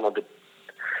that was one of the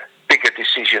bigger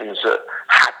decisions that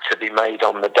had to be made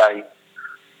on the day,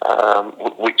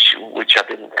 which I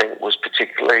didn't think was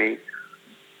particularly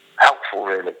helpful,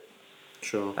 really.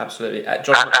 Sure, absolutely. And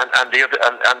the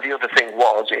other thing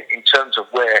was, in terms of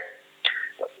where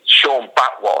Sean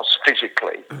Batt was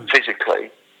physically.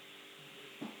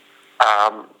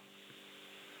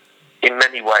 In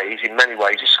many ways,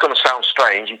 it's going to sound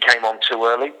strange. He came on too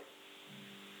early.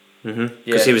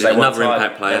 Because he was another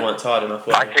impact player. They weren't tired enough.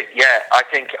 I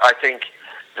think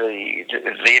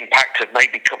the impact of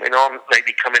maybe coming on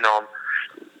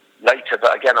later.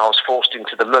 But again, I was forced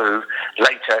into the move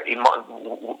later. He might,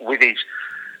 with his,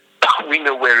 we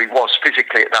knew where he was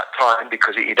physically at that time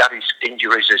because he'd had his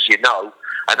injuries, as you know,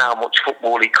 and how much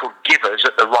football he could give us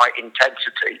at the right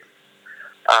intensity.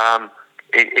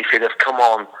 If he'd have come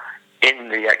on in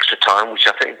the extra time, which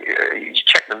I think you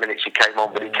check the minutes he came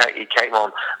on, but he came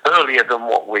on earlier than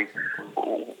what we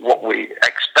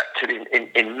expected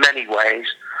in many ways.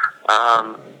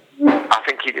 I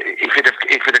think if it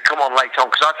had come on late on,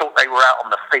 because I thought they were out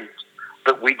on the feet,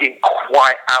 but we didn't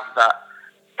quite have that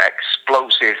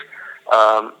explosive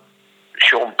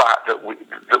Sean Batt that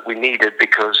we needed,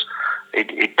 because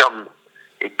he'd done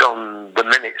the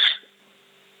minutes.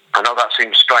 I know that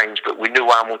seems strange, but we knew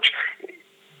how much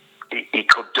he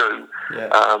could do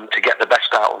to get the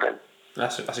best out of him.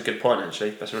 That's a good point,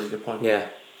 actually. That's a really good point. Yeah,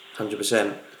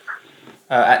 100%.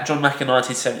 At John Mack in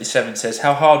 1977 says,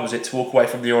 how hard was it to walk away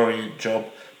from the Orient job?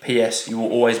 P.S. You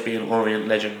will always be an Orient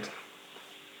legend.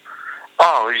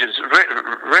 Oh, it was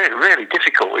really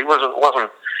difficult. It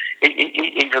wasn't.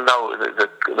 Even though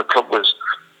the club was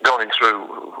going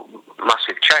through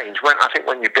massive change.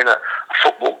 When you've been at a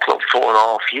football club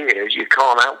 4.5 years, you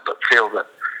can't help but feel that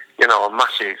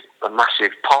a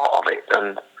massive part of it,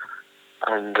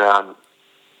 and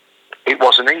it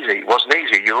wasn't easy. It wasn't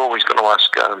easy. You're always going to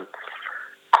ask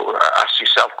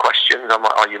yourself questions.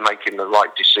 Are you making the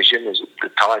right decision? Is the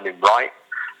timing right?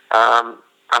 And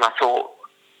I thought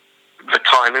the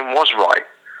timing was right.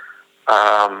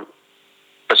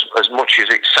 As much as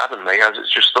it saddened me, I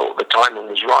just thought the timing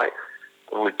was right.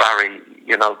 With Barry,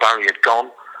 Barry had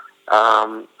gone,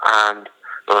 and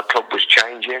the club was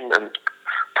changing and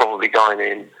probably going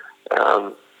in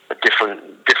a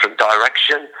different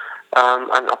direction.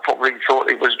 And I probably thought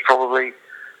it was probably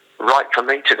right for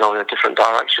me to go in a different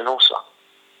direction also.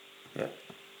 Yeah.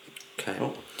 Okay.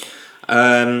 Cool.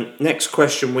 Next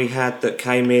question we had that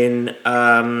came in,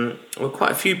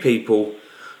 quite a few people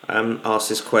asked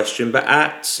this question, but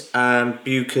at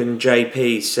Buchan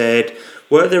JP said,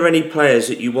 were there any players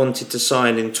that you wanted to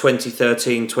sign in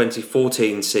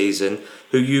 2013-2014 season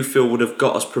who you feel would have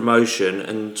got us promotion,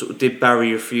 and did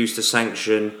Barry refuse to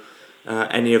sanction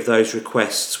any of those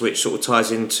requests, which sort of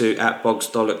ties into at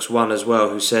Bogsdollocks1 as well,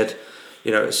 who said,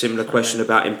 a similar question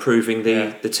about improving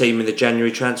the team in the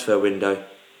January transfer window.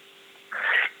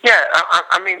 Yeah,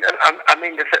 I mean,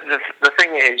 the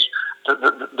thing is,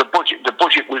 the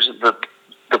budget was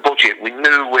the budget. We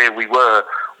knew where we were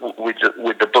with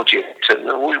the budget, and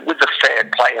with the fair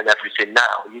play and everything.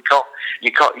 Now you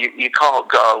can't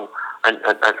go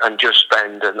and just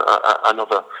spend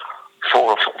another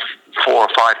 $4,000 or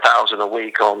 $5,000 a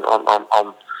week on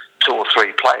 2 or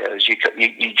 3 players.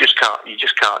 You just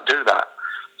can't do that.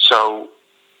 So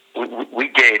we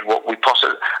did what we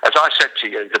possibly. As I said to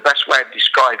you, the best way of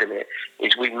describing it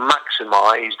is we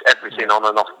maximised everything on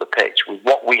and off the pitch with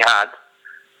what we had.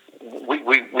 We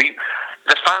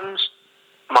the fans,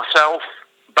 myself,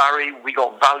 Barry, we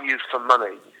got value for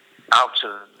money out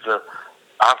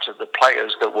of the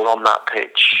players that were on that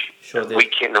pitch,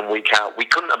 week in and week out. We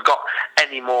couldn't have got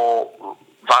any more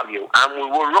value, and we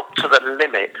were up to the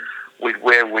limit with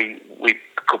where we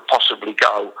could possibly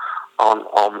go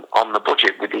on the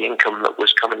budget with the income that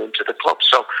was coming into the club.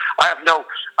 So I have no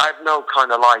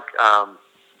kind of like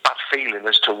bad feeling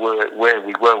as to where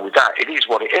we were with that. It is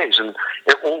what it is, and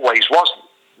it always was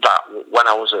that when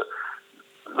I was at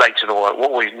Leyton Orient. I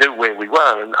always knew where we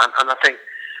were, and I think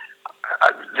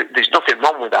there's nothing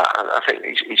wrong with that. I think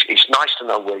it's nice to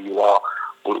know where you are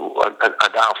and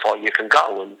how far you can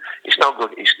go, and it's no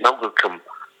good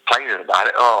complaining about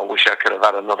it. Oh, I wish I could have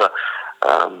had another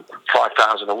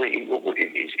 5,000 a week.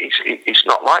 It's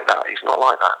not like that. It's not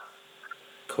like that.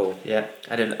 Cool. Yeah,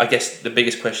 and then I guess the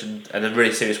biggest question, and a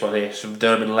really serious one here, is from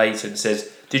Dermot Leighton,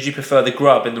 says, did you prefer the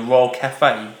grub in the Royal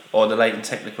Cafe or the Leyton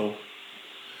Technical?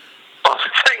 Oh, the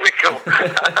Technical.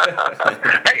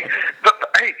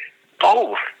 hey,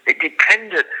 both. It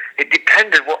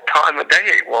depended what time of day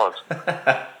it was.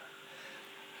 But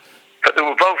they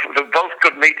were both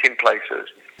good meeting places.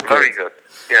 Very good.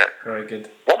 Yeah. Very good.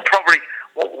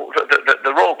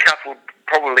 The Royal Cafe would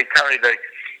probably carry the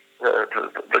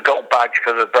gold badge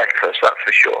for the breakfast. That's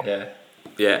for sure. Yeah.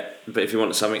 Yeah, but if you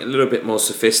want something a little bit more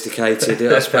sophisticated,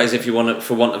 I suppose if you want it,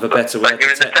 for want of a better word,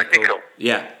 you're in the technical.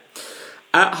 Yeah.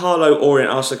 At Harlow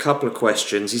Orient asked a couple of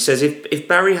questions. He says, if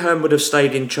Barry Hearn would have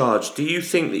stayed in charge, do you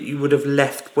think that you would have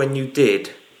left when you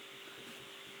did?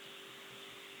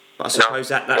 But I suppose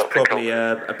that's probably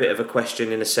a bit of a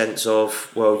question in a sense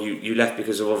of, well, you left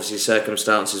because of obviously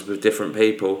circumstances with different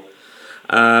people.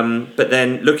 But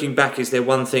then looking back, is there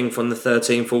one thing from the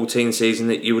 13-14 season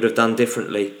that you would have done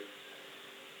differently?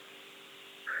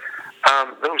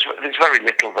 There's very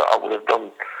little that I would have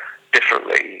done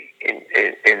differently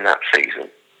in that season.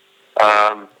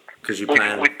 Because you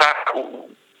planned. With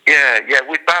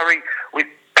Barry, with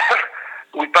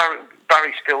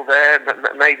Barry still there,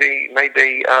 maybe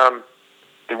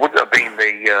there wouldn't have been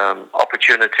the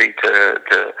opportunity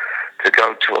to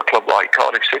go to a club like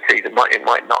Cardiff City. It might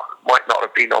not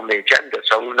have been on the agenda.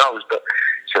 So who knows? But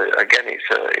again,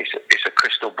 it's a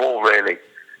crystal ball, really.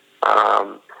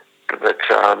 But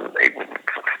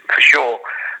for sure,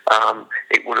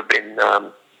 it would have been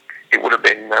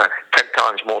 10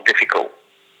 times more difficult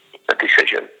a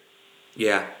decision.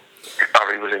 Yeah. If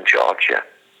Barry was in charge, yeah.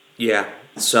 Yeah.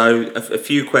 So a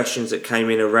few questions that came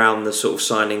in around the sort of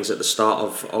signings at the start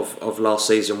of last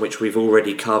season, which we've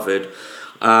already covered.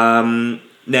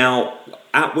 Now,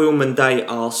 at Wilman Day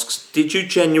asks, did you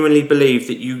genuinely believe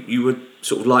that you were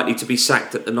sort of likely to be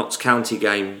sacked at the Notts County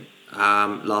game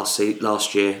last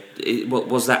year?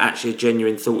 Was that actually a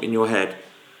genuine thought in your head?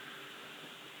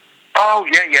 Oh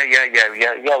yeah.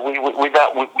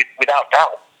 Without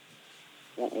doubt.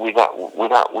 We were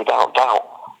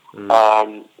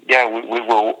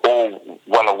all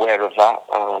well aware of that.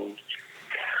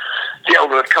 The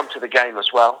owner had come to the game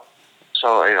as well,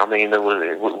 so I mean, I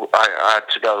had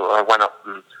to go. I went up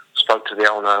and spoke to the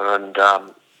owner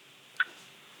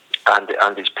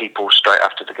and his people straight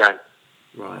after the game.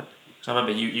 Right. So I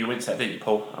remember you went to that, didn't you,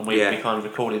 Paul? And we kind of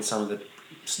recorded some of the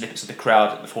snippets of the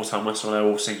crowd at the full-time whistle, and they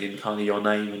were all singing kind of your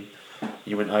name, and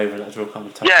you went over, and that was real kind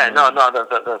of tough. Yeah,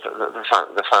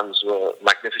 the fans were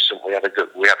magnificent. We had a good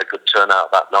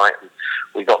turnout that night, and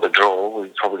we got the draw. We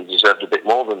probably deserved a bit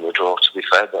more than the draw, to be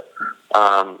fair, but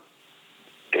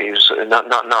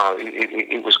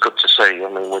it was good to see. I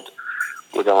mean,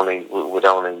 we'd only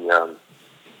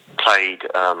played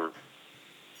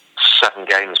 7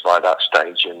 games by that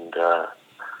stage, and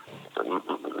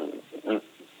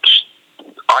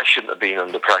I shouldn't have been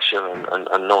under pressure, and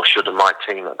nor should have my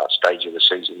team at that stage of the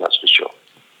season, that's for sure.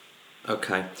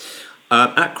 Okay.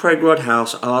 At Craig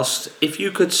Rodhouse asked, if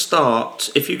you could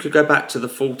go back to the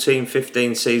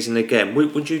 14-15 season again,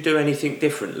 would you do anything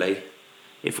differently?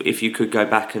 If you could go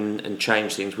back and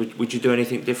change things, would you do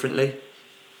anything differently?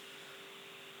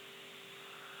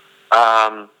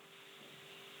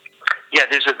 Yeah,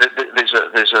 there's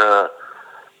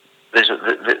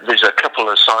a couple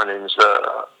of signings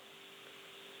that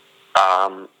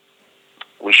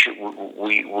we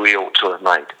ought to have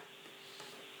made.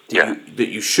 That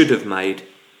you should have made.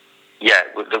 Yeah,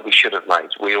 that we should have made.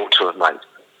 We ought to have made.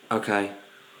 Okay.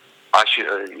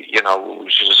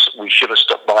 We should have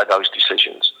stuck by those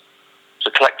decisions. It's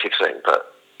a collective thing,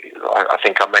 but I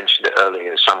think I mentioned it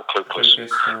earlier. Sam Klukas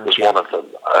was one of them,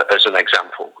 as an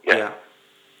example. Yeah.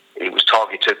 He was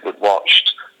targeted,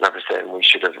 watched, and everything. We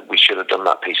should have done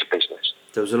that piece of business.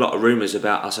 There was a lot of rumours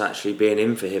about us actually being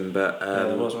in for him, but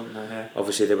there was, wasn't there? Yeah.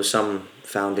 Obviously there was some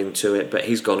founding to it. But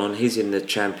he's gone on. He's in the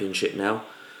Championship now.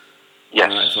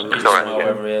 Yes, he's doing well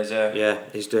wherever he is. Yeah,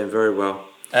 he's doing very well.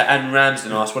 And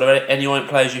Ramsden asked, what about any Orient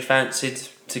players you fancied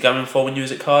to go in for when you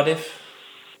was at Cardiff?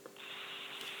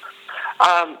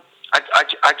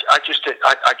 I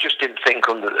just didn't think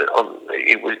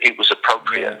it was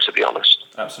appropriate, to be honest.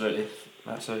 Absolutely.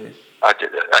 I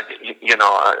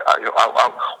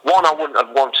wouldn't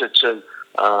have wanted to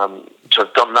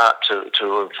have done that,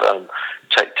 to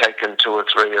have taken two or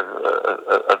three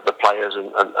of the players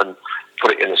and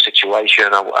put it in a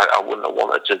situation. I wouldn't have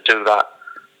wanted to do that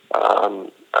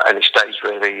at any stage,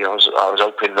 really. I was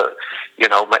hoping that,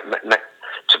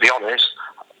 to be honest,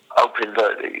 hoping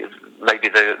that maybe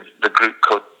the group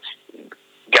could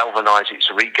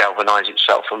re-galvanise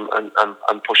itself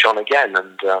and push on again.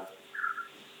 And I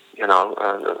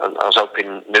was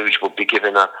hoping Nuge would be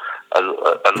given a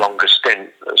longer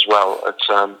stint as well at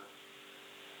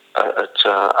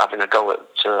having a go at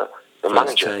the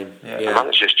manager, the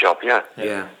manager's job. Yeah.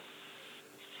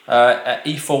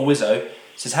 E4 Wizzo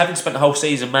says, having spent the whole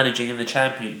season managing in the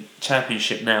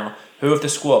championship now, who of the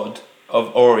squad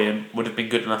of Orient would have been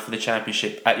good enough for the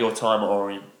championship at your time at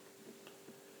Orient?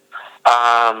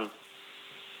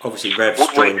 Obviously, Revs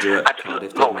joined you at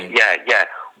Cardiff, didn't he? Yeah.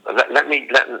 Let me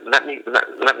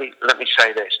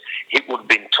say this. It would have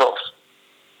been tough.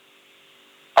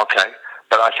 Okay,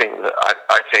 but I think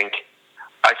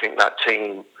that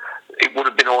team. It would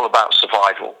have been all about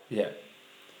survival. Yeah.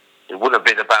 It wouldn't have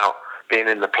been about being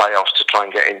in the playoffs to try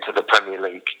and get into the Premier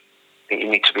League. You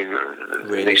need to be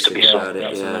realistic.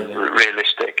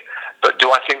 Realistic. But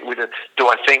do I think we'd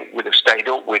have stayed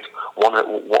up with one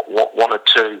or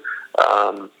two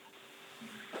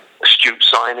astute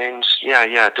signings? Yeah,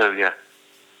 I do.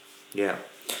 Yeah.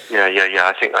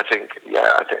 I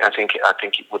think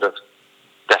it would have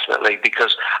definitely,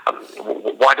 because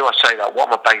why do I say that? What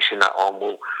am I basing that on?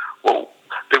 Well,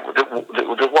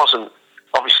 there wasn't.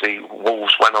 Obviously,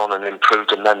 Wolves went on and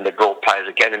improved, and then they brought players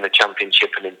again in the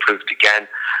Championship and improved again,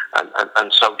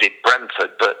 and so did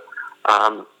Brentford. But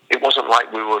it wasn't like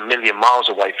we were a million miles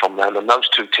away from them, and those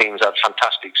two teams had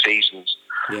fantastic seasons.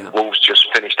 Yeah. Wolves just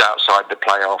finished outside the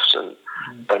playoffs, and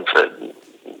Brentford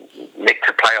nicked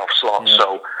a playoff slot. Yeah.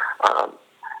 So,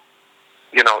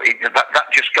 that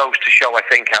just goes to show, I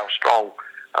think, how strong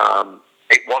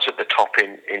it was at the top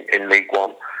in League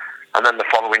One. And then the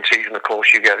following season, of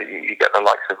course, you get the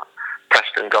likes of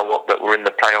Preston go up that were in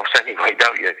the playoffs anyway,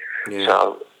 don't you? Yeah.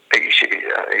 So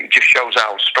it just shows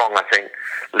how strong, I think,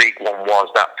 League One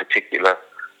was that particular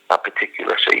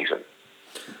season.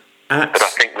 But I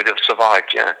think we'd have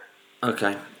survived, yeah.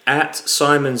 Okay. At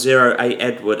Simon08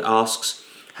 Edward asks,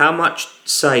 how much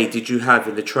say did you have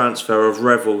in the transfer of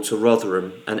Revel to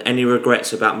Rotherham, and any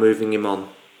regrets about moving him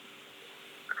on?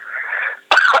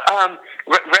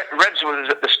 Reds was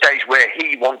at the stage where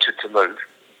he wanted to move,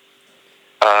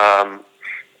 and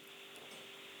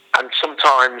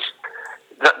sometimes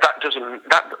that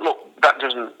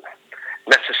doesn't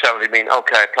necessarily mean,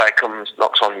 okay, a player comes,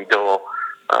 knocks on your door,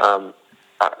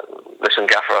 listen,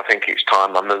 Gaffer, I think it's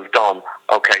time I moved on.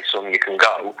 Okay, son, you can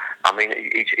go. I mean,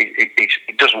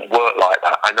 it doesn't work like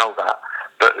that. I know that,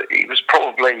 but he was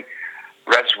probably,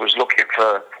 Reds was looking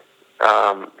for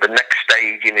the next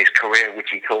stage in his career, which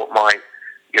he thought might,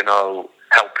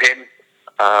 help him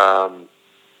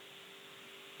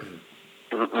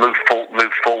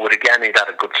move forward again. He'd had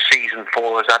a good season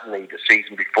for us, hadn't he? The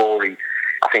season before,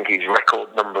 I think his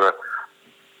record number of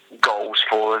goals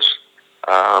for us,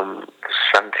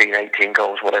 17, 18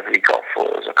 goals, whatever he got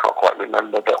for us, I can't quite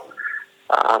remember, but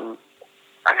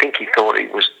I think he thought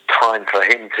it was time for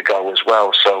him to go as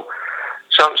well. So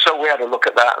we had a look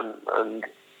at that, and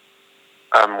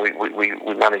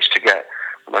we managed to get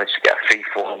a fee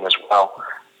for him as well,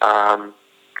 and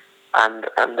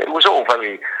it was all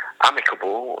very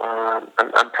amicable,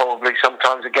 and probably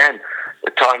sometimes again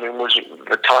the timing was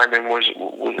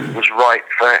right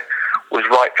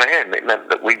for him. It meant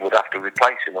that we would have to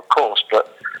replace him, of course,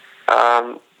 but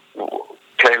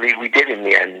clearly we did in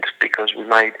the end, because we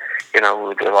made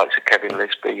with the likes of Kevin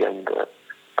Lisbie and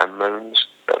Moons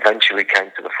that eventually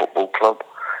came to the football club.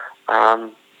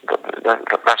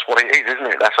 But that's what it is, isn't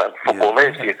it? That's how football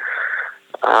is.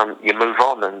 You move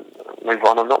on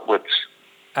and upwards.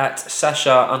 At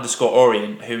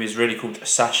Sasha_Orient, who is really called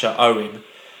Sasha Owen,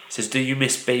 says, "Do you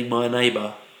miss being my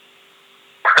neighbour?"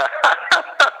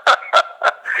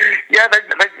 Yeah,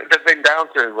 they've been down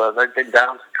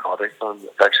to Cardiff, and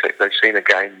they've seen a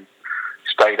game,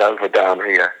 stayed over down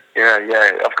here.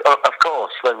 Yeah. Of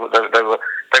course, they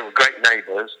were great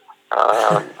neighbours.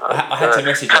 I had to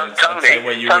message him and say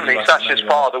where you were. Tony, Sasha's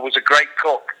father, was a great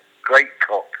cook.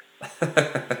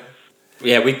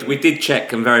 Yeah, we did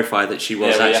check and verify that she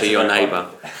was actually your neighbour.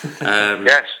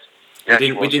 Yes.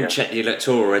 We didn't check the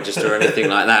electoral register or anything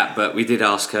like that, but we did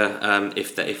ask her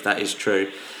if that is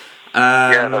true.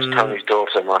 Yeah, that's Tony's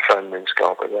daughter, my friend in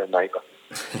Scarborough, their neighbour.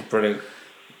 Brilliant.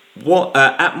 What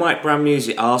at Mike Brown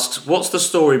Music asks, what's the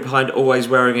story behind always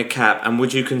wearing a cap, and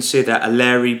would you consider a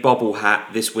Larry bobble hat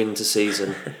this winter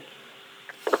season?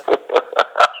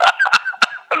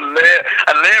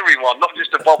 A Larry one, not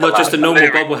just a bobble hat. Not just a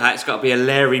normal bobble hat, it's got to be a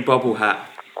Larry bobble hat.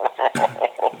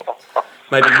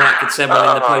 Maybe Mike could send one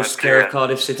in the post care of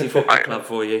Cardiff City Football Club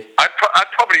for you. I'd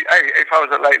probably, if I was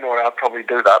at Leyton Orient, I'd probably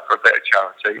do that for a bit of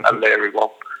charity, a Larry one.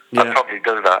 Yeah. I'd probably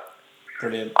do that.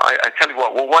 Brilliant. I tell you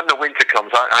what, well, when the winter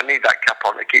comes, I need that cap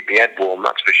on to keep my head warm,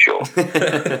 that's for sure.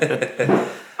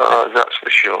 That's for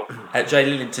sure. At J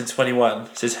Lillington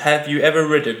 21 says, have you ever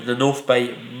ridden the North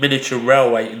Bay Miniature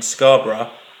Railway in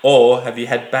Scarborough, or have you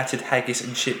had battered haggis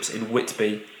and chips in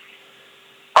Whitby?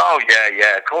 Oh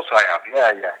yeah, of course I have.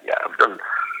 Yeah. I've done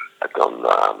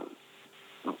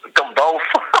both.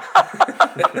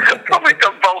 probably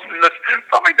done both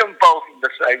in the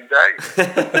same day.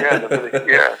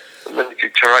 The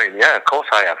military terrain. Yeah, of course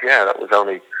I have. Yeah, that was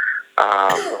only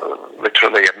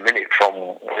literally a minute from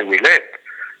where we lived.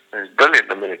 It was brilliant.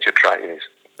 The miniature train is.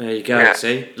 There you go. Yeah.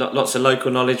 See, lots of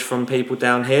local knowledge from people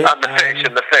down here. And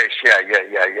the fish. Yeah.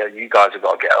 You guys have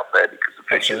got to get up there because the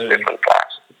fish is a different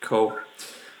class. Cool.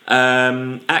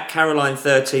 At Caroline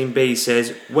 13B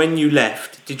says, when you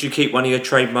left, did you keep one of your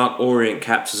trademark Orient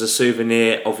caps as a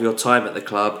souvenir of your time at the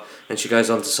club? And she goes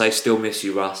on to say, still miss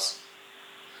you, Russ.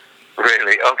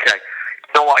 Really? Okay.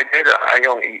 You know what I did?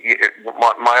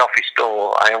 My office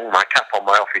door, I hung my cap on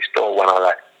my office door when I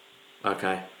left.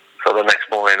 Okay. So the next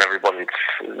morning, everybody,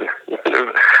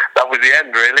 that was the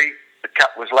end, really. The cap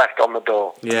was left on the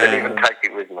door. Yeah. I didn't even take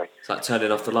it with me. It's like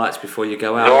turning off the lights before you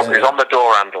go out. It was on the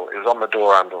door handle.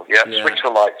 Yeah, switch the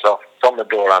lights off. It's on the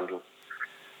door handle.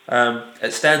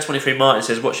 At Stan 23 Martin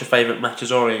says, what's your favourite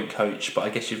Matches Orient coach? But I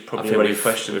guess you've probably already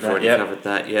questioned that. We've already covered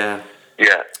that, yeah.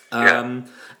 Yeah.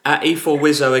 At E4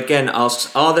 Wizzo again asks,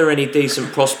 are there any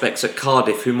decent prospects at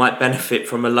Cardiff who might benefit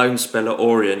from a loan spell at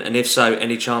Orient? And if so,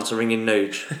 any chance of ringing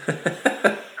Nuge?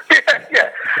 Yeah.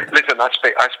 Listen, I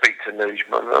speak to Nuge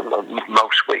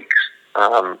most weeks.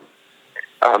 And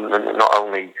not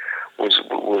only was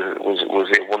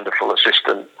he a wonderful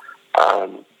assistant,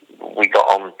 we got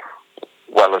on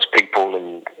well as people,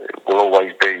 and will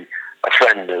always be a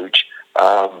friend, Nuge.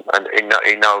 And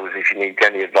he knows if you need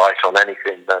any advice on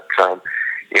anything that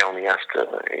he only has to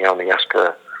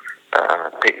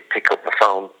pick up the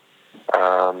phone.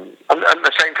 And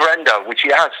the same for Endo, which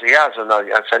he has, and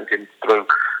I sent him through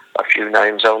a few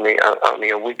names only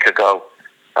a week ago.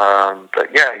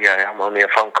 But yeah, I'm only a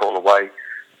phone call away.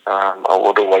 I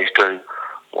would always do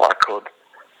what I could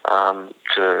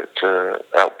to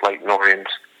help Leyton Orient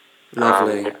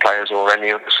with players or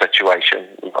any other situation.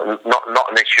 Not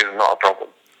an issue, not a problem.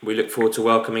 We look forward to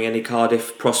welcoming any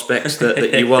Cardiff prospects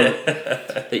that you want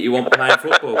playing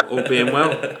football, all being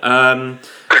well.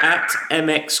 At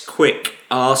MX Quick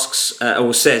asks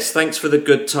or says, thanks for the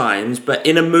good times, but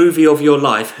in a movie of your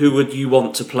life, who would you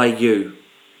want to play you?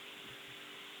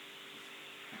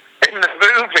 In the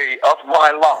movie of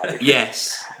my life?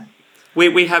 Yes.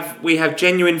 We have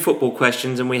genuine football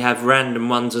questions and we have random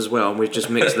ones as well, and we've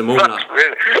just mixed them all up.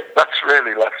 That's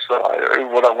really left side. Who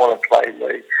would I want to play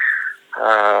me?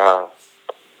 I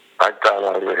don't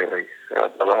know really. I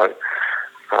don't know.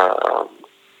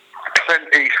 Clint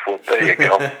Eastwood. There you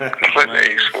go. Clint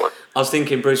Eastwood. I was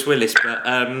thinking Bruce Willis, but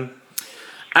yeah,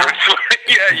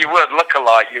 you would look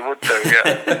alike. You would do,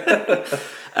 yeah.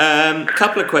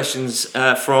 Couple of questions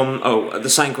the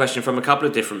same question from a couple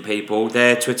of different people.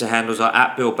 Their Twitter handles are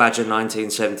at Bill Badger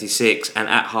 1976 and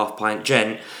at Half Pint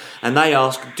Gent, and they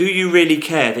ask, do you really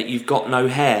care that you've got no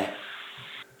hair?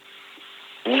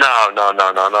 No.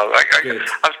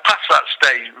 I've passed that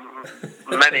stage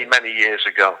many years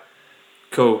ago.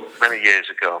 Cool. Many years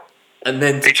ago. And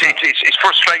then it's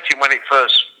frustrating when it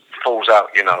first falls out.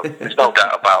 There's no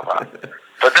doubt about that.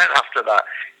 But then after that,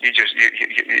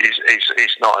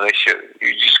 it's not an issue.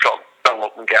 You just got to go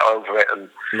up and get over it. And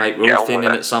mate, we're all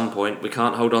thinning at some point. We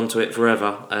can't hold on to it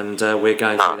forever, and we're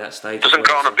going through that stage. It doesn't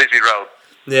go on a busy road.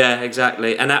 Yeah,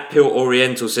 exactly. And at Pil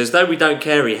Oriental says, though we don't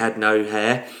care he had no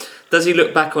hair, does he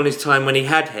look back on his time when he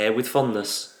had hair with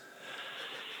fondness?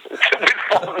 With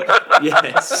fondness?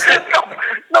 Yes.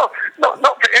 No,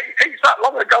 it's that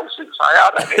long ago since I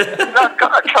had it.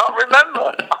 I can't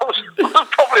remember. I was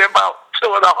probably about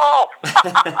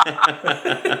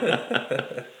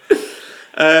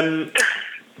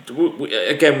 2.5.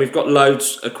 Again, we've got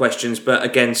loads of questions, but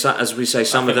again, as we say,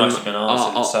 some of them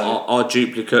are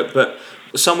duplicate. But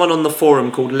someone on the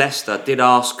forum called Lester did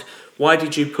ask, why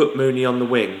did you put Mooney on the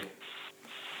wing?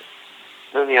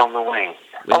 Mooney on the wing.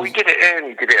 Oh, he did it. And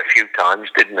he did it a few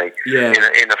times, didn't he? Yeah.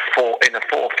 In a 4-5-1.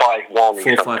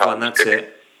 4-5-1. That's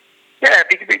it. Yeah,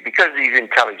 because he's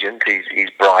intelligent. He's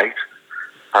bright.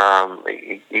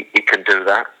 He can do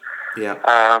that. Yeah.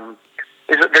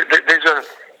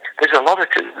 There's a lot of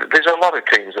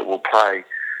teams that will play.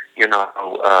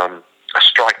 A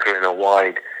striker in a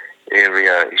wide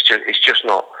area. It's just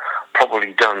not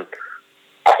probably done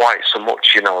quite so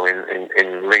much,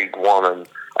 in League One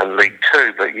and League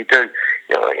Two. But you do,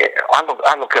 I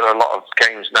look at a lot of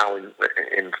games now in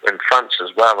France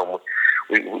as well, and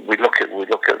we look at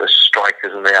the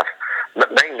strikers, and they have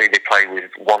mainly they play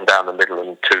with one down the middle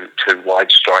and two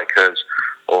wide strikers,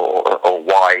 or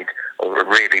wide, or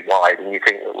really wide, and you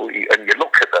think, and you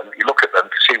look at them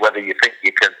to see whether you think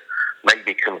you can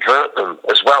maybe convert them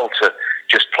as well to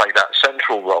just play that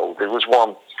central role. There was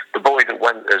the boy that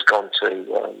has gone to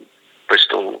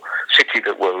Bristol City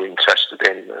that we're interested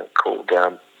in, called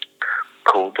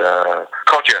Codger,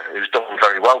 who's done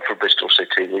very well for Bristol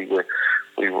City.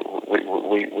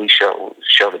 We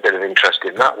showed a bit of interest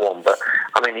in that one, but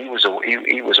I mean he was a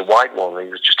wide one. He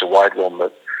was just a wide one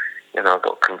that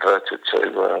got converted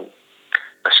to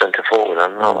a centre forward. I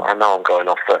know I'm going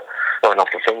off the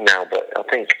thing now, but I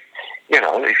think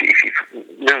if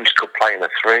Nunes could play in a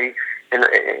 3,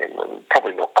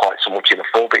 probably not quite so much in a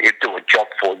 4, but he'd do a job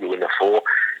for you in a 4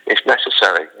 if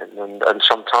necessary. And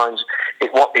sometimes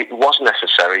it was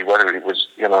necessary, whether it was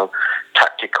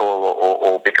tactical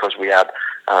or because we had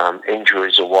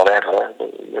injuries or whatever.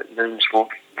 Nunes would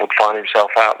find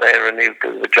himself out there and he'd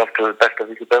do the job to the best of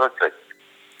his ability.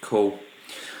 Cool.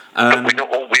 But we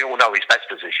all know his best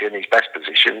position. His best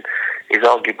position is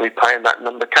arguably playing that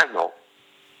number 10 role.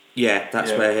 Yeah,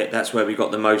 that's where we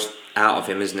got the most out of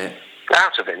him, isn't it?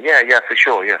 Out of him, yeah, for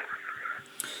sure, yeah.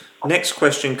 Next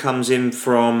question comes in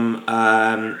from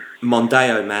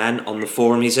Mondeo Man on the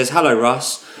forum. He says, "Hello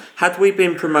Russ, had we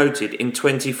been promoted in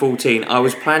 2014, I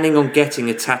was planning on getting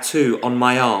a tattoo on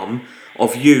my arm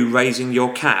of you raising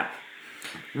your cap.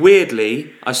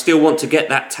 Weirdly, I still want to get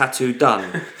that tattoo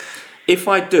done. If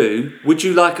I do, would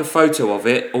you like a photo of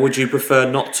it, or would you prefer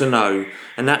not to know?"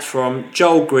 And that's from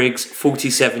Joel Griggs,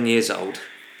 47 years old.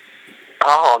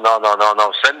 Oh, no.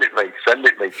 Send it me. Send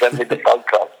me the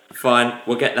photo. Fine,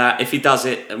 we'll get that. If he does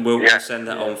it, and we'll send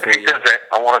that on for you. If he does it,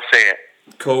 I want to see it.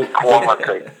 Cool.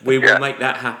 Quality. We will make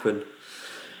that happen.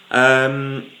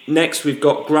 Next, we've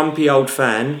got Grumpy Old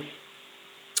Fan.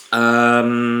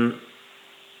 I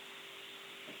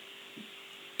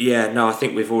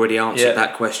think we've already answered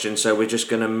that question, so we're just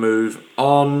going to move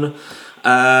on.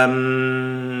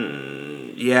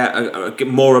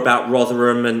 More about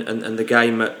Rotherham and the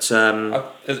game at...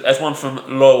 There's one from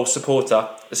Loyal Supporter.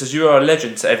 It says, "You are a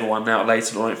legend to everyone now at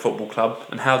Leyton Orient Football Club,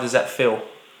 and how does that feel?"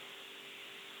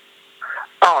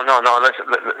 Oh, no,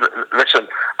 listen,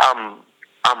 I'm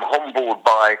humbled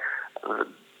by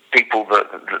people that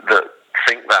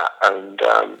think that, and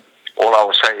all I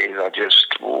will say is I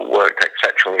just worked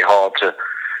exceptionally hard to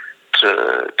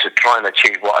try and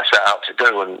achieve what I set out to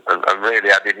do, and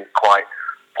really I didn't quite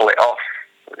pull it off.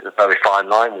 It's a very fine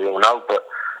line, we all know, but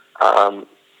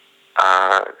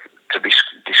to be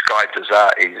described as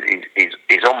that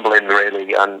is humbling,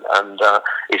 really, and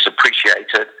it's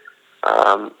appreciated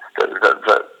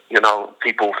that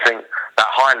people think that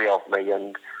highly of me,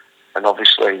 and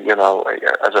obviously,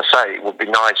 as I say, it would be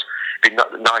nice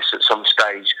at some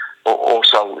stage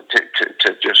also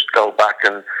to just go back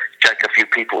and shake a few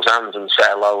people's hands and say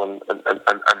hello and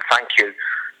thank you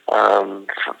for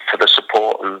the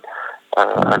support and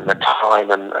the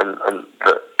time and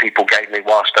that people gave me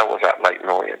whilst I was at Leyton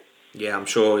Orient. Yeah, I'm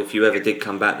sure if you ever did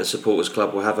come back, the Supporters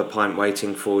Club will have a pint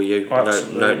waiting for you.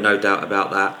 No doubt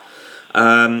about that.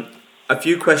 A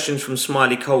few questions from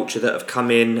Smiley Culture that have come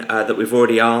in that we've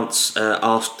already asked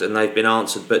and they've been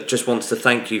answered, but just wants to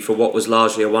thank you for what was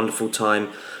largely a wonderful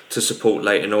time to support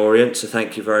Leyton Orient, so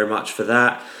thank you very much for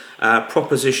that.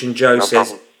 Proposition Joe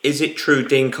says, "Is it true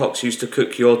Dean Cox used to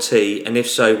cook your tea, and if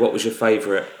so, what was your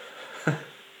favourite?"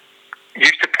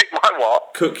 Used to pick my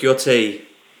what? Cook your tea.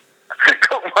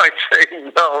 Cook my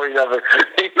tea? No, he never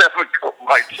cooked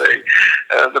my tea.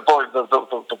 The boys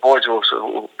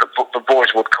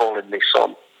would call him my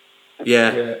son.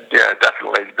 Yeah,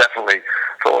 definitely.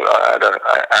 Thought I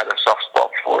had a soft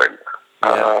spot for him.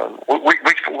 Yeah.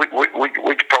 Which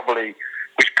probably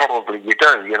you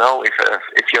do.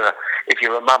 If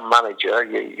you're a man manager,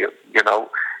 you know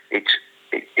it's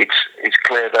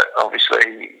clear that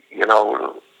obviously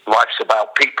life's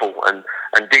about people and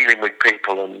dealing with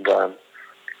people, and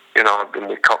I've been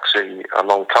with Coxie a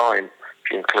long time,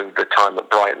 if you include the time at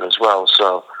Brighton as well.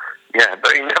 So Yeah,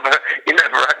 but he never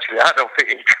actually. I don't think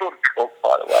he could cook,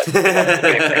 by the way.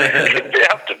 It'd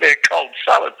have to be a cold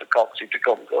salad for Coxie to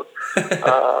come good,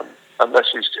 unless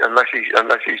he's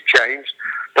changed.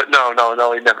 But no,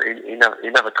 he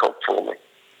never cooked for me.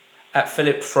 At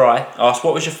Philip Fry asked,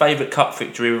 what was your favourite cup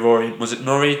victory with Orient? Was it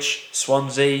Norwich,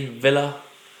 Swansea, Villa?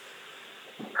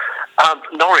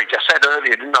 Norwich. I said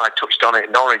earlier, didn't I? I touched on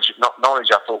it. Norwich.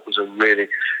 I thought was a really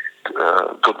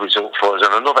good result for us,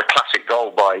 and another classic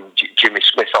goal by Jimmy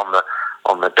Smith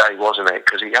on the day, wasn't it?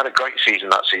 Because he had a great season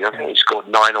that season. I think he scored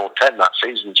 9 or 10 that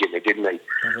season, Jimmy, didn't he?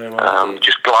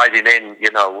 Just gliding in,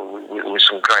 with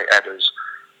some great headers.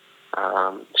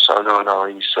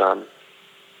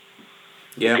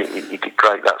 He's he did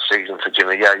great that season for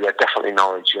Jimmy. Yeah, definitely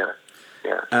Norwich.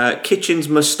 Yeah. Kitchen's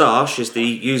Moustache is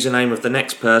the username of the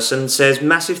next person. Says,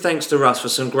 massive thanks to Russ for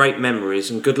some great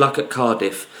memories and good luck at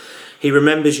Cardiff. He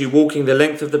remembers you walking the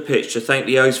length of the pitch to thank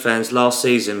the O's fans last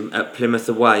season at Plymouth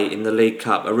away in the League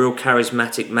Cup. A real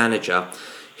charismatic manager.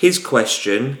 His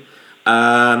question,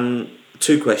 2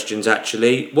 questions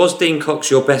actually. Was Dean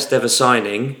Cox your best ever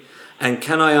signing? And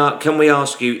can we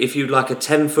ask you if you'd like a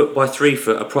 10 foot by 3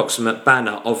 foot approximate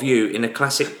banner of you in a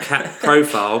classic cat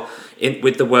profile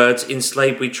with the words "In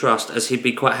Slade We Trust," as he'd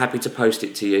be quite happy to post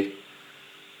it to you.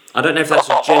 I don't know if that's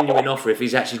a genuine offer, if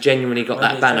he's actually genuinely got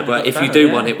that banner, but if you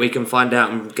do want it, we can find out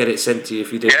and get it sent to you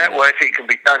if you do. Yeah, well, if it can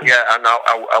be done, and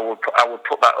I would put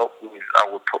that up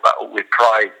with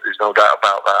pride. There's no doubt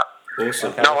about that.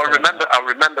 Awesome. No, I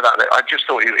remember that. I just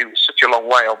thought it was such a long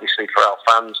way, obviously, for our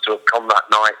fans to have come that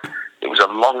night. It was a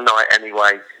long night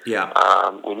anyway. Yeah.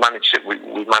 We managed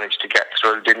to get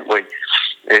through, didn't we?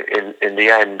 In the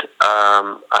end,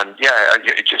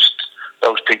 it just.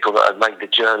 Those people that had made the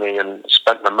journey and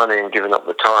spent the money and given up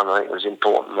the time, I think it was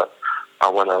important that I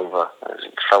went over.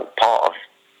 It felt part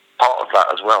of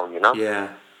that as well, Yeah.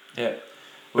 Yeah.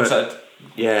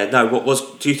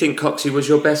 Do you think Coxie was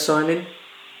your best signing?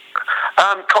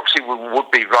 Coxie would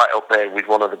be right up there with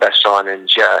one of the best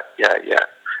signings. Yeah.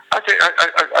 I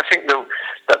think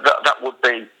that would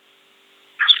be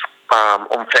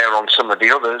unfair on some of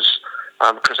the others.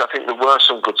 Because I think there were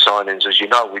some good signings, as you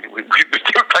know. We didn't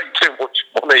pay too much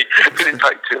money. We didn't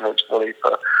pay too much money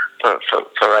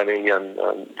for any, and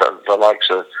the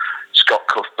likes of Scott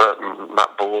Cuthbert,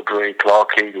 Matt Baldry,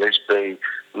 Clarkey, Lisbie,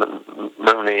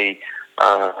 Mooney,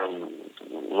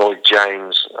 Lloyd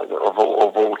James, have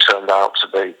all turned out to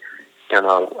be,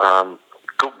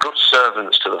 good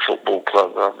servants to the football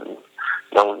club.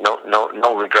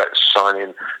 No regrets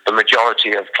signing the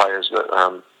majority of players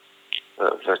that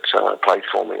played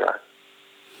for me there.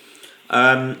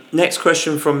 Next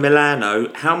question from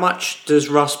Milano. How much does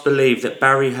Russ believe that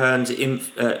Barry Hearn's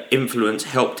influence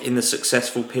helped in the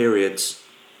successful periods?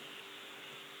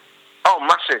 Oh,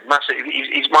 massive.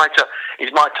 He's my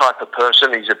type of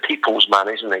person. He's a people's man,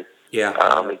 isn't he? Yeah.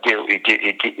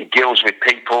 He deals with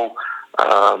people,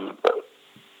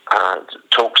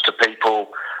 talks to people,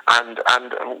 and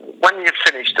when you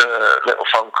finished a little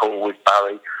phone call with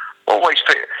Barry, he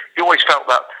always felt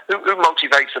that who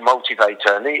motivates the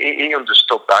motivator, and he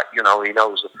understood that. He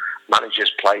knows a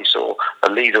manager's place or a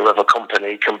leader of a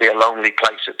company can be a lonely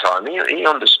place at times. He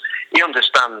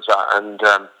understands that, and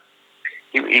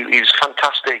he's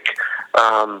fantastic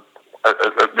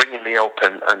at bringing me up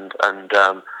and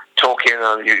talking.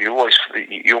 You always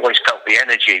felt the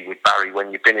energy with Barry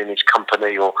when you've been in his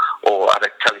company or had a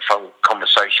telephone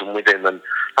conversation with him, and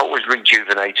always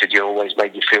rejuvenated you. Always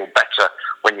made you feel better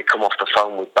when you come off the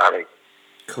phone with Barry.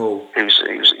 Cool. He was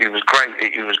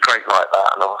great. He was great like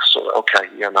that, and I thought, okay,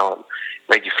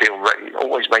 made you feel ready.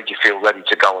 Always made you feel ready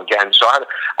to go again. So I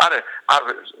had a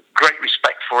great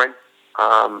respect for him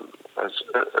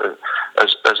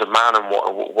as a man and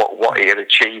what he had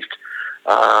achieved.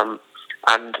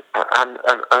 And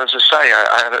as I say,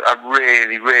 I had a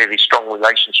really, really strong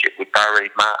relationship with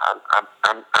Barry, Matt,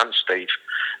 and Steve,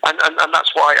 and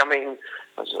that's why I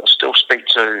still speak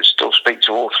to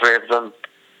all 3 of them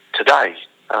today,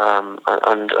 and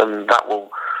that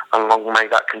will, and long may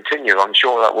that continue. I'm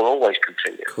sure that will always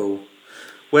continue. Cool.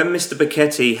 When Mr.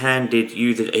 Becchetti handed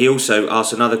you he also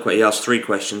asked another question. He asked 3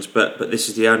 questions, but this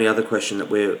is the only other question that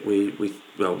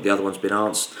the other one's been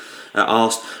asked.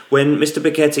 When Mr.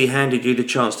 Becchetti handed you the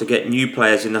chance to get new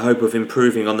players in the hope of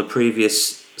improving on the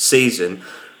previous season,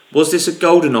 was this a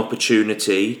golden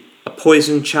opportunity, a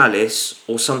poison chalice,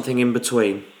 or something in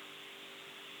between?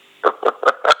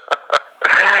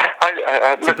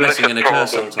 It's a blessing and a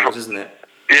curse sometimes, isn't it?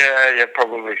 Yeah,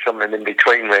 probably something in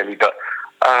between, really. But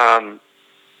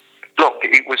look,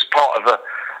 it was part of a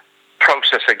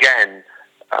process again.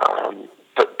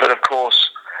 But of course,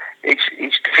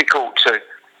 it's difficult to.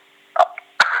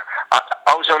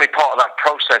 I was only part of that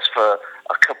process for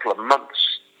a couple of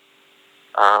months,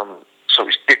 so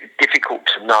it's difficult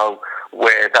to know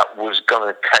where that was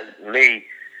going to take me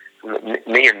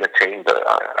and the team. But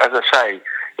as I say,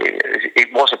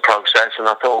 it was a process, and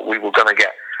I thought we were going to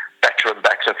get better and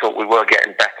better. I thought we were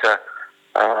getting better,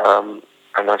 and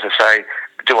as I say,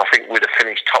 do I think we'd have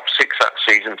finished top 6 that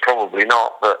season? Probably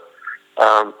not, but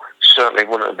certainly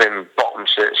wouldn't have been bottom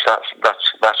 6.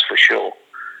 That's for sure.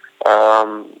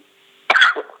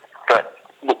 But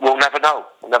we'll never know.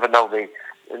 We'll never know the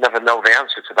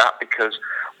answer to that, because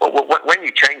when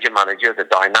you change a manager, the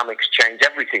dynamics change.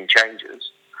 Everything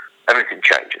changes. Everything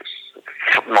changes.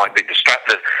 It might be the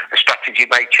strategy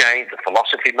may change, the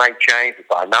philosophy may change, the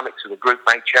dynamics of the group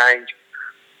may change,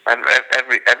 and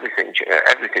everything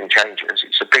changes.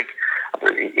 It's a big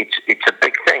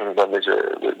thing when there's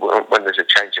a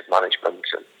change of management,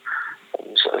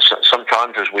 and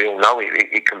sometimes, as we all know,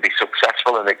 it can be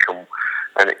successful and it can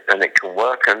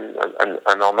work, and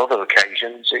on other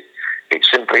occasions it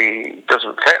simply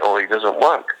doesn't fit or it doesn't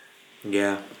work.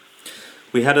 Yeah.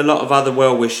 We had a lot of other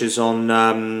well wishers on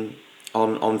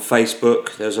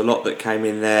Facebook. There's a lot that came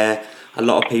in there. A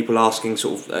lot of people asking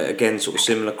sort of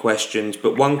similar questions.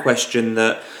 But one question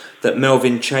that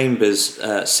Melvin Chambers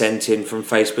sent in from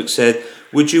Facebook said,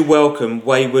 "Would you welcome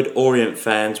wayward Orient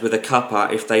fans with a cuppa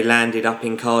if they landed up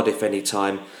in Cardiff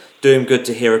anytime? Do him good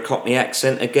to hear a Cockney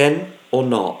accent again, or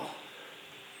not?"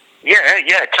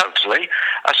 Yeah, totally.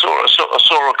 I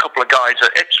saw a couple of guys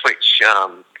at Ipswich.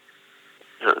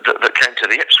 That came to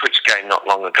the Ipswich game not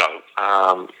long ago.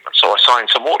 So I signed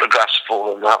some autographs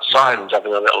for them outside and was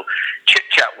having a little chit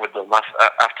chat with them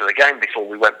after the game before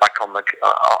we went back on the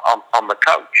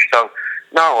coach. So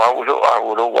no, I would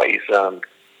always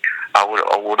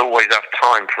have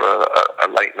time for a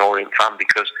Leyton Orient fan,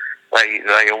 because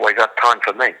they always had time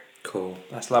for me. Cool,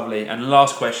 that's lovely. And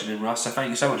last question, in Russ. So thank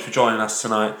you so much for joining us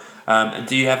tonight. And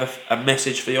do you have a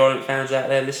message for the Orient fans out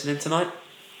there listening tonight?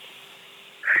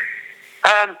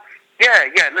 Yeah.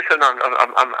 Listen,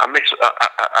 I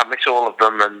miss all of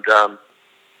them, and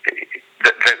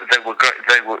they were great.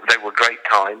 They were great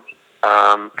times,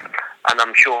 and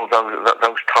I'm sure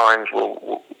those times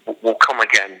will come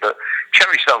again. But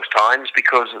cherish those times,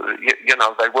 because you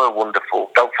know they were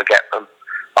wonderful. Don't forget them.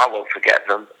 I won't forget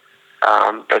them.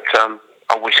 But I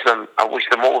wish them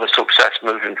all the success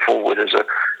moving forward as a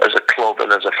club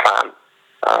and as a fan,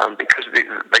 because they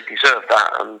deserve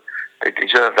that, and they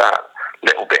deserve that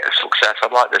little bit of success.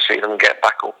 I'd like to see them get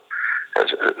back up,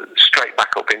 straight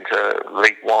back up into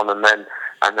League One, and then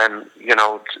you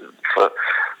know, for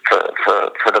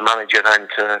the manager then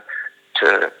to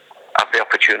have the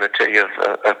opportunity of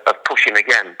pushing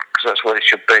again, because that's what it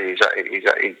should be.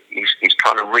 He's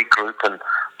trying to regroup and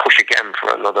push again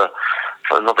for another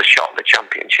shot at the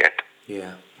Championship.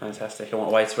 Yeah, fantastic. I want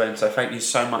a way to end. So thank you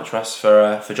so much, Russ,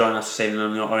 for joining us this evening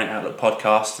on the Orient Outlook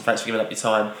podcast. And thanks for giving up your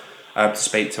time to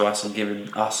speak to us and giving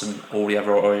us and all the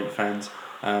other Orient fans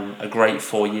a great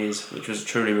 4 years, which was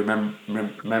truly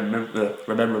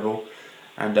rememberable.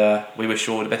 And we wish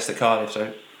you all the best at Cardiff.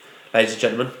 So, ladies and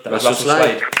gentlemen, that was Russell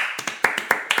Slade.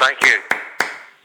 Thank you.